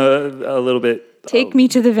became a little bit. Take me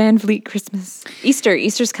to the Van Vliet Christmas.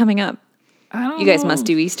 Easter's coming up. You guys must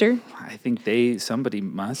do Easter. I think somebody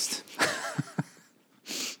must.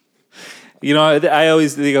 You know,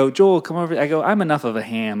 they go, Joel, come over. I go, I'm enough of a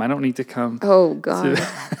ham. I don't need to come. Oh, God.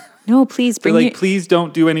 No, please bring please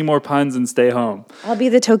don't do any more puns and stay home. I'll be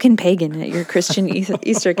the token pagan at your Christian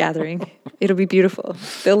Easter gathering. It'll be beautiful.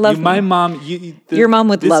 They'll love me. My mom, your mom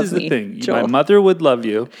would love me. This is the thing. Joel. My mother would love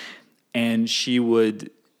you, and she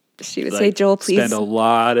would say, Joel,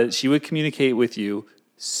 please. She would communicate with you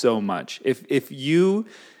so much. If you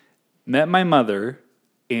met my mother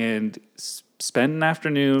and spend an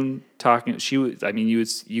afternoon talking,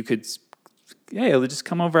 you could. Yeah, they'll just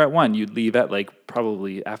come over at 1. You'd leave at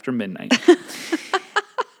probably after midnight.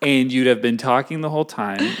 And you'd have been talking the whole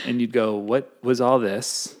time and you'd go, what was all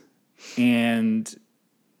this? And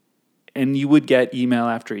you would get email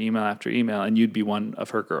after email after email and you'd be one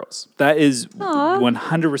of her girls. That is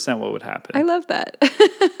 100% what would happen. I love that.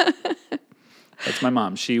 That's my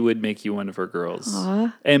mom. She would make you one of her girls.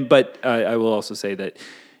 But I will also say that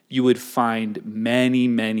you would find many,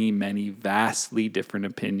 many, many vastly different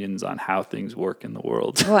opinions on how things work in the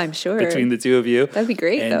world. Oh, I'm sure. Between the two of you. That'd be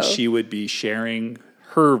great, and she would be sharing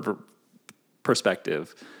her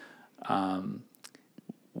perspective a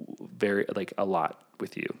lot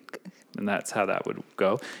with you. And that's how that would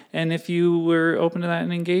go. And if you were open to that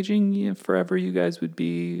and engaging, forever you guys would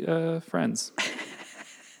be friends.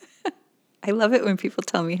 I love it when people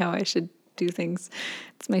tell me how I should do things.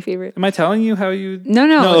 It's my favorite. Am I telling you how you?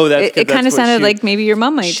 No. It kind of sounded like maybe your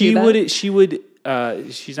mom might do that.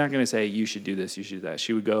 She's not going to say you should do this, you should do that.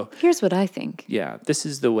 She would go, here's what I think. Yeah, this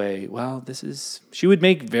is the way. She would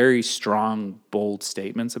make very strong, bold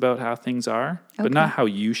statements about how things are, but not how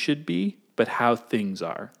you should be, but how things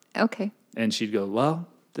are. Okay. And she'd go,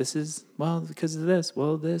 because of this,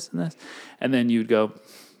 this and this. And then you'd go,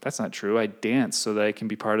 that's not true. I dance so that I can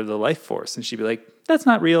be part of the life force. And she'd be like, that's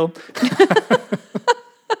not real.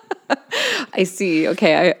 I see.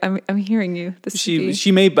 Okay, I'm hearing you.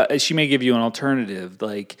 She may give you an alternative,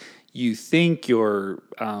 like you think you're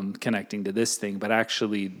connecting to this thing, but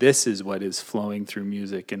actually this is what is flowing through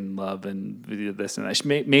music and love and this and that.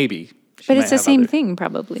 Maybe. But it's the same thing,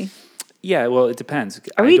 probably. Yeah, well, it depends.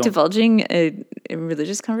 Are we divulging a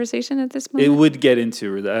religious conversation at this moment? It would get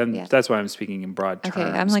into that's why I'm speaking in broad terms. Okay,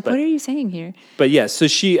 I'm like, what are you saying here? But yeah, so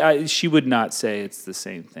she would not say it's the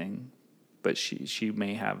same thing, but she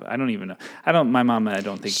may have. I don't even know. My mom, I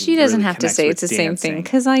don't think she doesn't have to say it's the same thing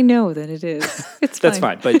because I know that it is. It's that's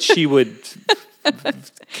fine. But she would.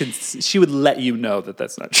 She would let you know that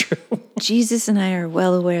that's not true. Jesus and I are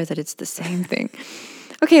well aware that it's the same thing.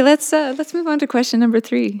 Okay, let's move on to question number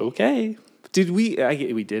 3. Okay. Did we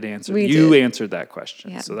did answer. You answered that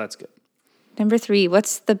question, so that's good. Number 3,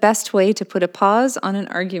 what's the best way to put a pause on an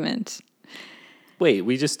argument? Wait,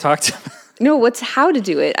 we just talked No, how to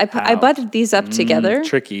do it. I butted these up together.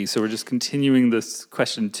 Tricky, so we're just continuing this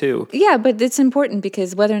question 2. Yeah, but it's important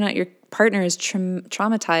because whether or not you're partner is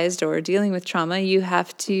traumatized or dealing with trauma, you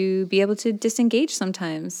have to be able to disengage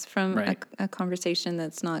sometimes from a conversation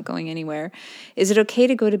that's not going anywhere. Is it okay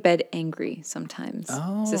to go to bed angry sometimes?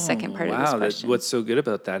 It's the second part of this question. What's so good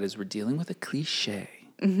about that is we're dealing with a cliche.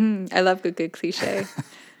 Mm-hmm. I love a good cliche.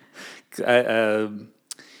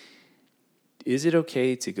 Is it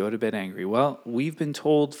okay to go to bed angry? Well, we've been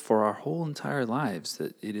told for our whole entire lives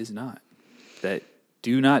that it is not. That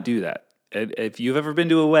do not do that. And if you've ever been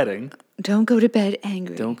to a wedding, don't go to bed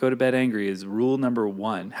angry. Don't go to bed angry is rule number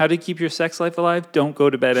 1. How to keep your sex life alive? Don't go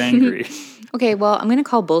to bed angry. Okay, well, I'm going to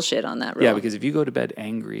call bullshit on that rule. Yeah, because if you go to bed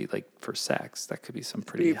angry, like for sex, that could be some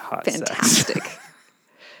pretty hot fantastic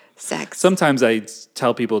sex. Sometimes I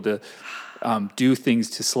tell people to do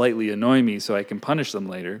things to slightly annoy me so I can punish them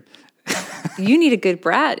later. You need a good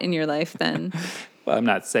brat in your life then. Well, I'm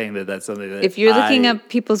not saying that that's something that if you're looking up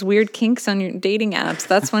people's weird kinks on your dating apps,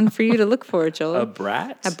 that's one for you to look for, Joel. A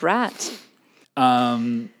brat? A brat.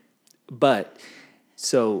 But,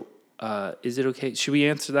 so, is it okay? Should we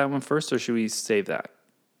answer that one first or should we save that?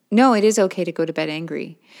 No, it is okay to go to bed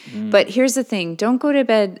angry. But here's the thing. Don't go to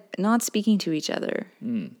bed not speaking to each other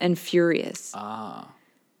and furious.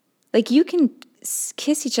 Like you can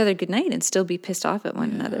kiss each other goodnight and still be pissed off at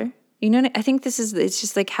one another. You know, I think it's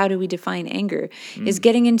just like, how do we define anger? Is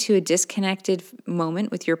getting into a disconnected moment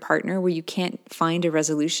with your partner where you can't find a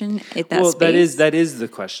resolution at that space? That is the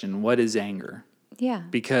question. What is anger? Yeah.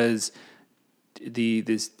 Because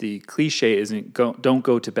the cliche isn't don't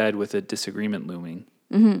go to bed with a disagreement looming.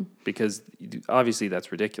 Mm-hmm. Because obviously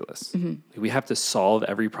that's ridiculous. Mm-hmm. We have to solve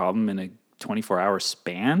every problem in a 24-hour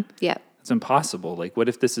span? Yeah. It's impossible. Like, what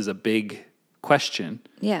if this is a big question?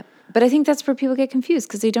 Yeah. But I think that's where people get confused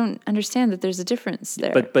because they don't understand that there's a difference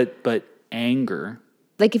there. But anger.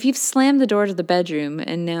 Like if you've slammed the door to the bedroom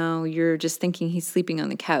and now you're just thinking he's sleeping on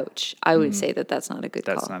the couch, I would say that that's not a good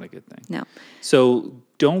call. That's not a good thing. No. So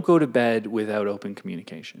don't go to bed without open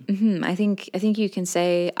communication. Mm-hmm. I think you can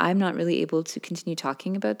say, I'm not really able to continue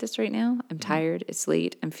talking about this right now. I'm tired. It's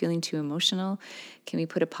late. I'm feeling too emotional. Can we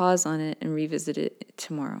put a pause on it and revisit it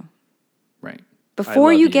tomorrow? Right.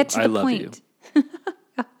 Before you get to the point.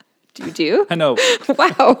 Do you do? I know.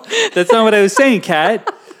 Wow. That's not what I was saying, Kat.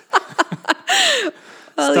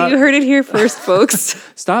 Well, you heard it here first, folks.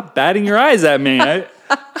 Stop batting your eyes at me. I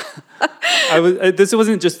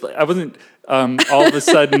wasn't all of a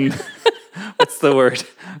sudden, what's the word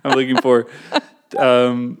I'm looking for?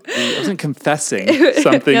 I wasn't confessing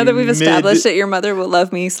something. Now that we've established that your mother will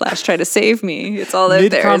love me / try to save me, it's all out there.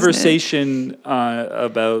 Mid-conversation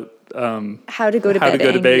about how to go to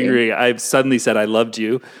bed angry. I suddenly said I loved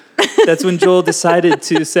you. That's when Joel decided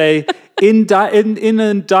to say in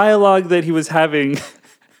a dialogue that he was having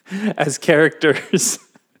as characters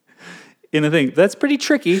in a thing. That's pretty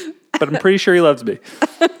tricky, but I'm pretty sure he loves me.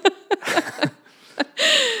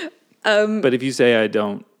 But if you say I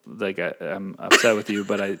don't, like I'm upset with you,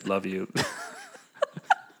 but I love you.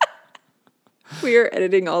 We are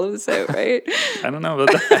editing all of this out, right? I don't know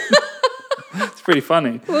about that. It's pretty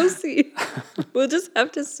funny. We'll see. We'll just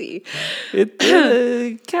have to see.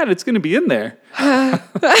 Kat, it's going to be in there. I'm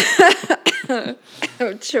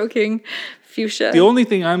choking. Fuchsia. The only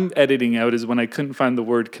thing I'm editing out is when I couldn't find the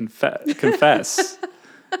word confess.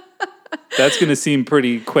 That's going to seem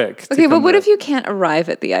pretty quick. Okay, but what if you can't arrive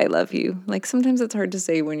at the I love you? Like sometimes it's hard to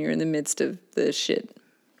say when you're in the midst of the shit.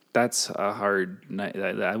 That's a hard night.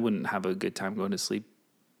 I wouldn't have a good time going to sleep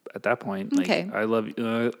at that point. Like, okay. I love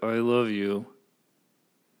you.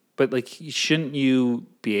 But like, shouldn't you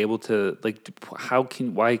be able to like?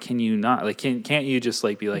 Why can you not? Like, can't you just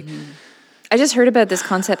like be like? Mm-hmm. I just heard about this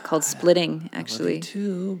concept called splitting. Actually, I love you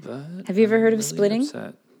too, but have you ever heard of splitting?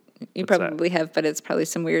 Upset. You probably have, but it's probably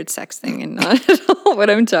some weird sex thing and not at all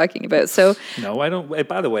what I'm talking about. So no, I don't.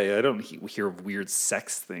 By the way, I don't hear of weird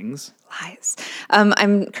sex things. Lies.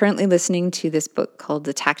 I'm currently listening to this book called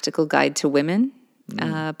The Tactical Guide to Women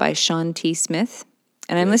by Sean T. Smith.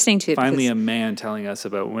 And I'm listening to it. Finally, a man telling us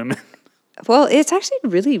about women. Well, it's actually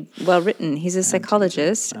really well written. He's a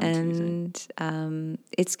psychologist, and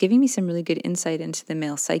it's giving me some really good insight into the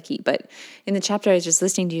male psyche. But in the chapter I was just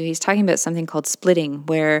listening to, he's talking about something called splitting,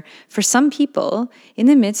 where for some people, in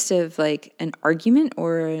the midst of like an argument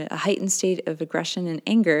or a heightened state of aggression and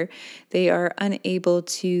anger, they are unable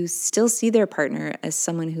to still see their partner as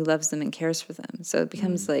someone who loves them and cares for them. So it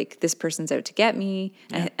becomes like, this person's out to get me.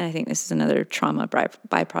 Yeah. And I think this is another trauma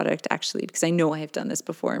byproduct, actually, because I know I have done this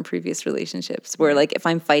before in previous relationships where like if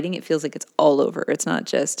I'm fighting, it feels like it's all over. It's not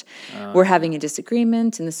just we're having a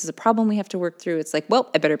disagreement and this is a problem we have to work through. It's like, well,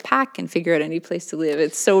 I better pack and figure out a new place to live.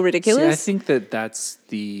 It's so ridiculous. See, I think that's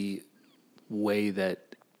the way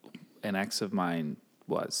that an ex of mine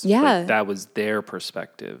was. Yeah. Like, that was their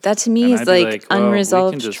perspective. That to me is like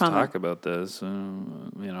unresolved we can just trauma. talk about this. I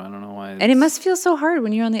don't know why. And it must feel so hard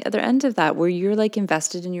when you're on the other end of that, where you're like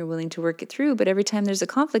invested and you're willing to work it through. But every time there's a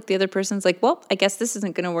conflict, the other person's like, well, I guess this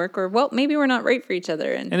isn't going to work. Or, well, maybe we're not right for each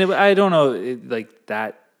other. I don't know, like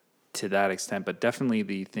that to that extent, but definitely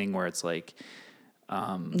the thing where it's like,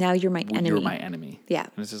 now you're my enemy. You're my enemy. Yeah.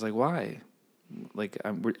 And it's just like, why? Like,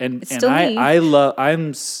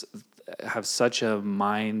 have such a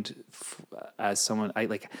mind as someone,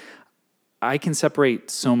 I can separate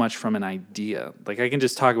so much from an idea. Like, I can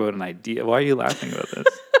just talk about an idea. Why are you laughing about this?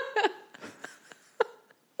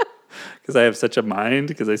 Because I have such a mind,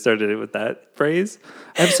 because I started it with that phrase.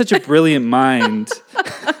 I have such a brilliant mind.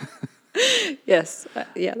 Yes.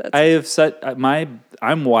 Yeah. That's I have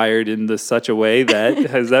I'm wired in such a way that,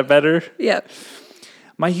 is that better? Yeah.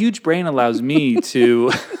 My huge brain allows me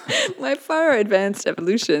to... My far advanced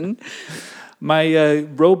evolution. My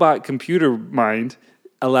robot computer mind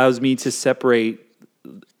allows me to separate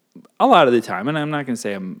a lot of the time, and I'm not going to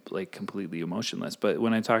say I'm like completely emotionless, but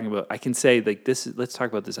when I'm talking about, I can say like this. Let's talk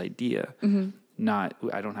about this idea. Mm-hmm.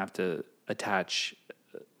 I don't have to attach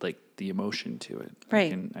like the emotion to it.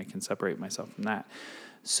 Right. I can separate myself from that.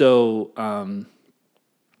 So,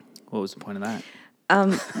 what was the point of that?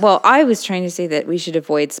 Well, I was trying to say that we should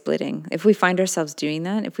avoid splitting. If we find ourselves doing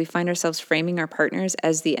that, if we find ourselves framing our partners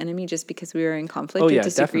as the enemy just because we are in conflict or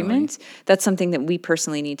disagreement, definitely. That's something that we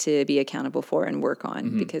personally need to be accountable for and work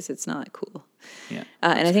on because it's not cool. Yeah,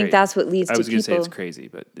 and I think that's what leads to people. I was going to say it's crazy,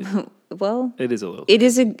 but well, it is a little. It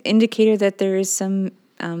is an indicator that there is some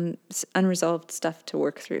unresolved stuff to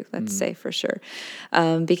work through. Let's say for sure,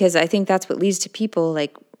 because I think that's what leads to people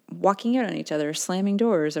like walking out on each other, slamming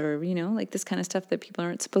doors, or, like this kind of stuff that people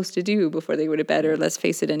aren't supposed to do before they go to bed, or let's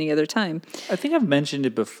face it, any other time. I think I've mentioned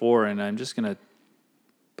it before, and I'm just going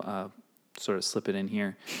to sort of slip it in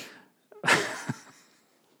here.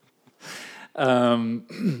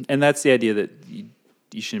 And that's the idea that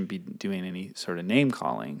you shouldn't be doing any sort of name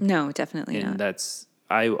calling. No, definitely not. And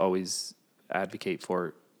I always advocate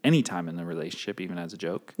for any time in the relationship, even as a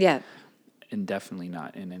joke. Yeah. And definitely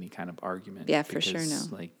not in any kind of argument. Yeah, for sure, no.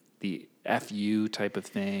 Like the F you type of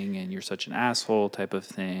thing, and you're such an asshole type of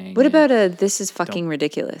thing. What about this is fucking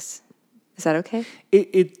ridiculous? Is that okay?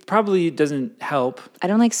 It probably doesn't help. I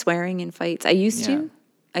don't like swearing in fights. I used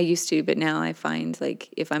to, but now I find like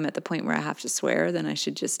if I'm at the point where I have to swear, then I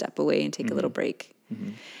should just step away and take a little break.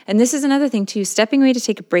 Mm-hmm. And this is another thing too. Stepping away to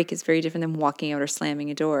take a break is very different than walking out or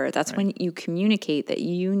slamming a door. That's when you communicate that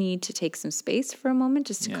you need to take some space for a moment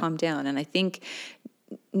just to calm down. And I think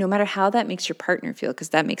no matter how that makes your partner feel, because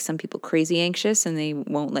that makes some people crazy anxious and they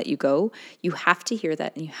won't let you go, you have to hear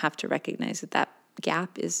that and you have to recognize that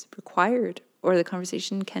gap is required or the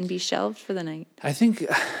conversation can be shelved for the night. I think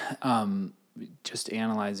just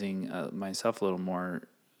analyzing myself a little more,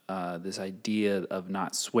 this idea of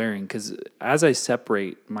not swearing, because as I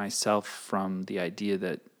separate myself from the idea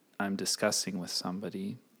that I'm discussing with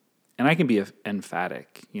somebody, and I can be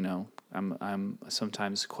emphatic, I'm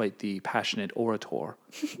sometimes quite the passionate orator.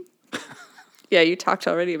 Yeah, you talked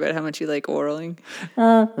already about how much you like oraling.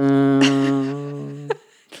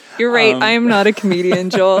 You're right. I am not a comedian,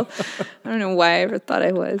 Joel. I don't know why I ever thought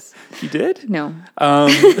I was. You did? No.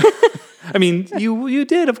 I mean, you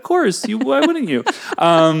did, of course. Why wouldn't you?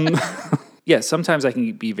 Sometimes I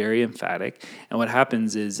can be very emphatic, and what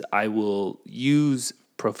happens is I will use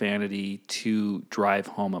profanity to drive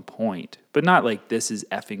home a point, but not like this is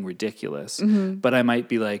effing ridiculous. Mm-hmm. But I might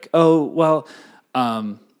be like, oh, well,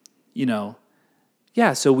 so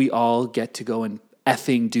we all get to go and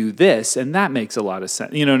effing do this, and that makes a lot of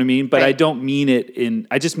sense. You know what I mean? But I don't mean it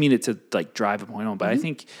I just mean it to like drive a point home. But I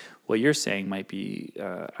think what you're saying might be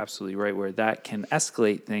absolutely right, where that can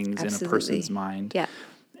escalate things in a person's mind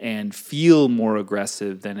and feel more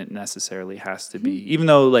aggressive than it necessarily has to be. Even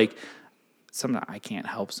though like I can't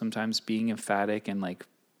help sometimes being emphatic and like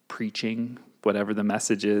preaching whatever the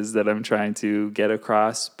message is that I'm trying to get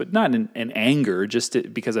across, but not in anger,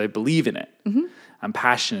 just because I believe in it. Mm-hmm. I'm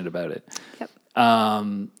passionate about it. Yep.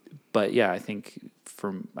 But yeah, I think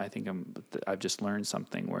I've just learned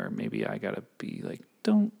something where maybe I gotta be like,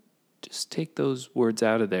 don't just take those words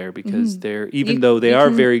out of there, because though they are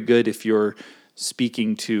very good if you're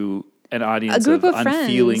speaking to an audience of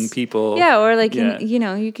unfeeling people. Yeah, or like,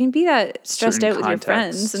 you can be that stressed out with your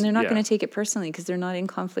friends and they're not going to take it personally because they're not in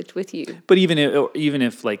conflict with you. But even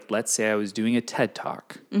if like, let's say I was doing a TED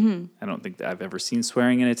Talk. Mm-hmm. I don't think that I've ever seen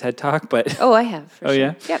swearing in a TED Talk, but... Oh, I have. For sure.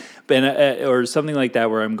 Yeah? Yep. But, or something like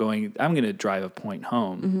that where I'm going to drive a point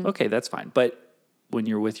home. Mm-hmm. Okay, that's fine. But when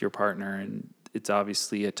you're with your partner and it's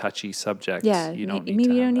obviously a touchy subject, you don't need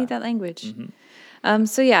need that language. Mm-hmm.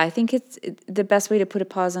 So yeah, I think the best way to put a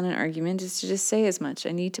pause on an argument is to just say as much.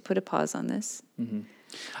 I need to put a pause on this. Mm-hmm.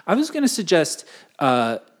 I was going to suggest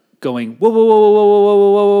going, whoa, whoa, whoa, whoa, whoa, whoa, whoa,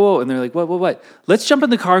 whoa, whoa, whoa. And they're like, what? Let's jump in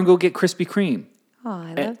the car and go get Krispy Kreme. Oh,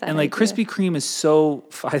 I love that. And like idea. Krispy Kreme is so,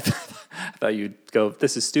 I thought you'd go,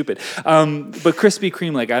 this is stupid. But Krispy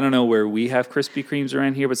Kreme, like, I don't know where we have Krispy Kremes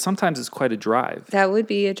around here, but sometimes it's quite a drive. That would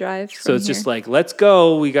be a drive. So it's just like, let's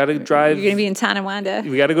go. We got to drive. You're going to be in Tonawanda.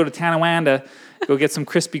 We got to go to Tonawanda. Go get some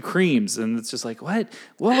Krispy Kremes. And it's just like, what?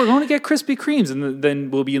 Well, we're going to get Krispy Kremes. And then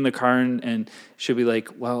we'll be in the car and she'll be like,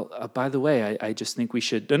 well, by the way, I just think we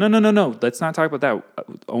should. No. Let's not talk about that.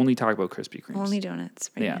 Only talk about Krispy Kremes. Only donuts.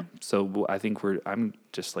 Right now. So I think I'm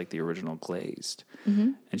just like the original glazed.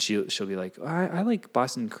 Mm-hmm. And she'll be like, I like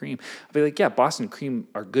Boston cream. I'll be like, yeah, Boston cream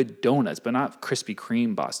are good donuts, but not Krispy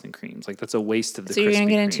Kreme Boston creams. Like that's a waste of the Krispy Kreme. So you're going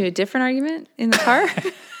to get into a different argument in the car?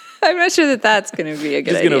 I'm not sure that's going to be a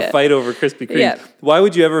good idea. Just going to fight over Krispy Kreme. Yeah. Why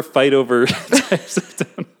would you ever fight over types of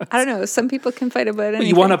donuts? I don't know. Some people can fight about anything.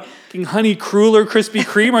 You want a honey cruller Krispy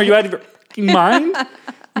Kreme? Are you out of your mind?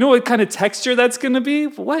 You know what kind of texture that's going to be?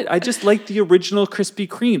 What? I just like the original Krispy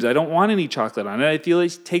Kremes. I don't want any chocolate on it. I feel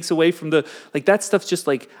like it takes away from that stuff's just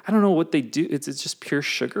like, I don't know what they do. It's just pure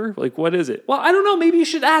sugar. Like, what is it? Well, I don't know. Maybe you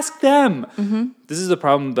should ask them. Mm-hmm. This is the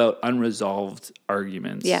problem about unresolved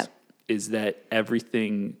arguments. Yeah. Is that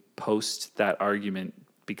everything post that argument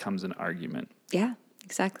becomes an argument. Yeah,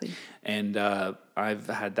 exactly. And I've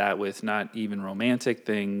had that with not even romantic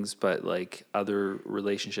things, but like other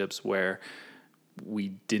relationships where we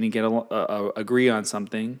didn't get agree on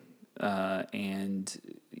something,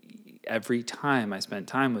 and every time I spent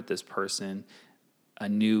time with this person, a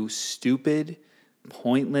new stupid,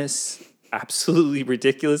 pointless, absolutely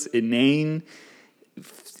ridiculous, inane,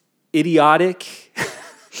 idiotic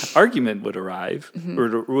argument would arrive, mm-hmm.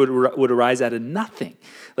 or would arise out of nothing,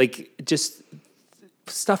 like just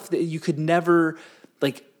stuff that you could never,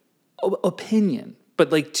 like opinion,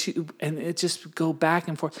 but like and it just go back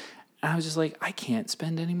and forth. And I was just like, I can't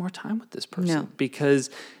spend any more time with this person because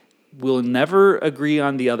we'll never agree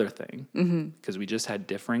on the other thing because we just had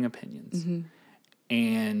differing opinions,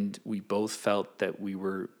 and we both felt that we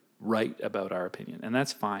were right about our opinion, and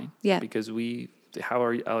that's fine. Yeah, because how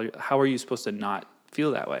are you supposed to not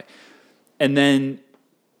feel that way? And then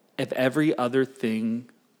if every other thing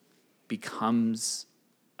becomes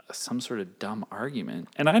some sort of dumb argument,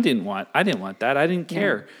 and I didn't want that. I didn't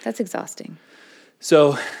care. No, that's exhausting.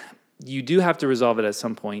 So you do have to resolve it at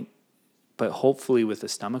some point, but hopefully with a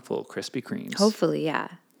stomach full of Krispy Kremes. Hopefully, yeah.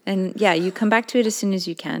 And yeah, you come back to it as soon as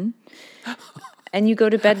you can. And you go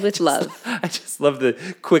to bed with love. I just love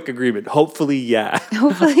the quick agreement. Hopefully, yeah.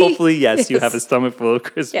 Hopefully, yes, you have a stomach full of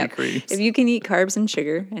Krispy Kremes. If you can eat carbs and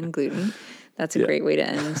sugar and gluten, that's a great way to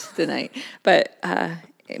end the night. But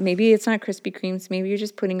maybe it's not Krispy Kremes. Maybe you're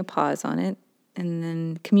just putting a pause on it and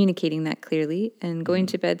then communicating that clearly and going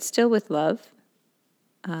to bed still with love.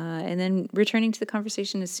 And then returning to the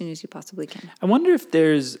conversation as soon as you possibly can. I wonder if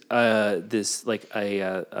there's this like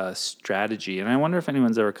a strategy, and I wonder if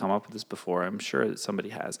anyone's ever come up with this before. I'm sure that somebody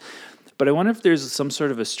has, but I wonder if there's some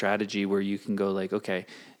sort of a strategy where you can go like, okay,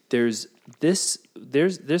 this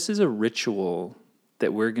is a ritual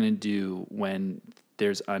that we're gonna do when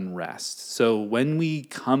there's unrest. So when we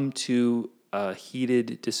come to a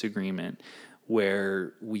heated disagreement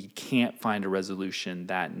where we can't find a resolution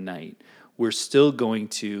that night, we're still going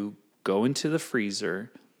to go into the freezer,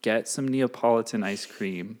 get some Neapolitan ice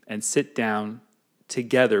cream, and sit down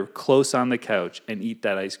together close on the couch and eat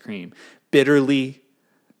that ice cream bitterly,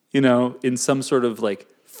 in some sort of like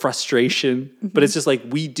frustration. Mm-hmm. But it's just like,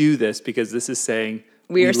 we do this because this is saying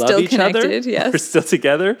we are love still each connected, other. Yes. We're still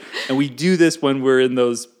together. And we do this when we're in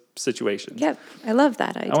those situations. Yep. I love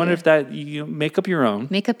that idea. I wonder if that you make up your own.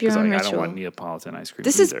 Make up your own ritual. I don't want Neapolitan ice cream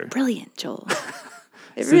This either. is brilliant, Joel.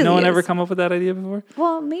 Did no one ever come up with that idea before?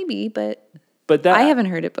 Well, maybe, but that, I haven't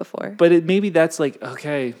heard it before. But maybe that's like,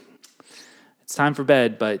 okay, it's time for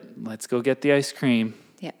bed, but let's go get the ice cream.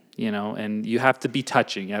 Yeah. And you have to be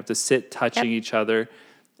touching. You have to sit touching each other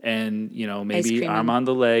and, maybe arm on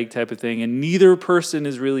the leg type of thing. And neither person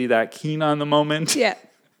is really that keen on the moment. Yeah.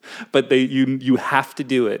 But you have to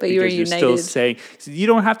do it. But because you're still saying, you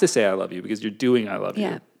don't have to say I love you because you're doing I love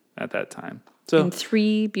you at that time. So in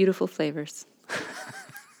 3 beautiful flavors.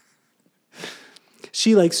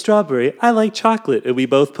 She likes strawberry, I like chocolate, and we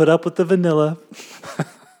both put up with the vanilla.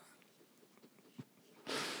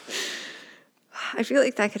 I feel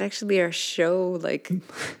like that could actually be our show, like,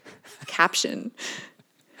 caption.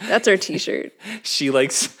 That's our T-shirt. She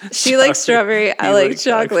likes strawberry. I like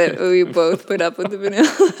chocolate. We both put up with the vanilla.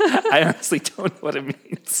 I honestly don't know what it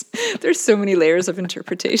means. There's so many layers of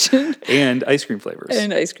interpretation. And ice cream flavors.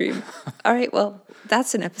 And ice cream. All right, well,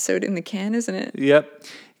 that's an episode in the can, isn't it? Yep.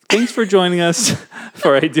 Thanks for joining us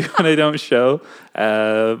for I Do and I Don't Show.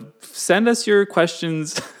 Send us your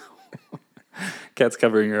questions. Kat's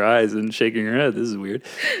covering her eyes and shaking her head. This is weird.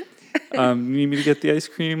 You need me to get the ice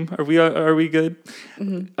cream? Are we good?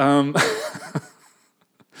 Mm-hmm.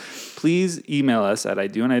 Please email us at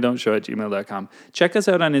idoandidon'tshow@gmail.com. Check us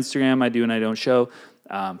out on Instagram, I Do and I Don't Show.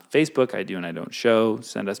 Facebook, I Do and I Don't Show.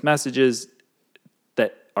 Send us messages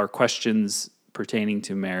that are questions pertaining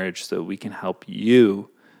to marriage so we can help you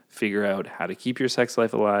figure out how to keep your sex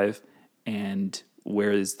life alive and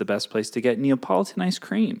where is the best place to get Neapolitan ice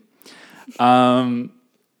cream. I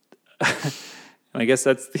guess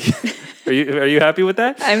that's the. Are you happy with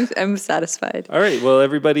that? I'm satisfied. All right. Well,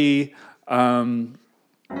 everybody, don't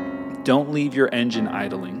leave your engine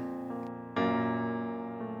idling.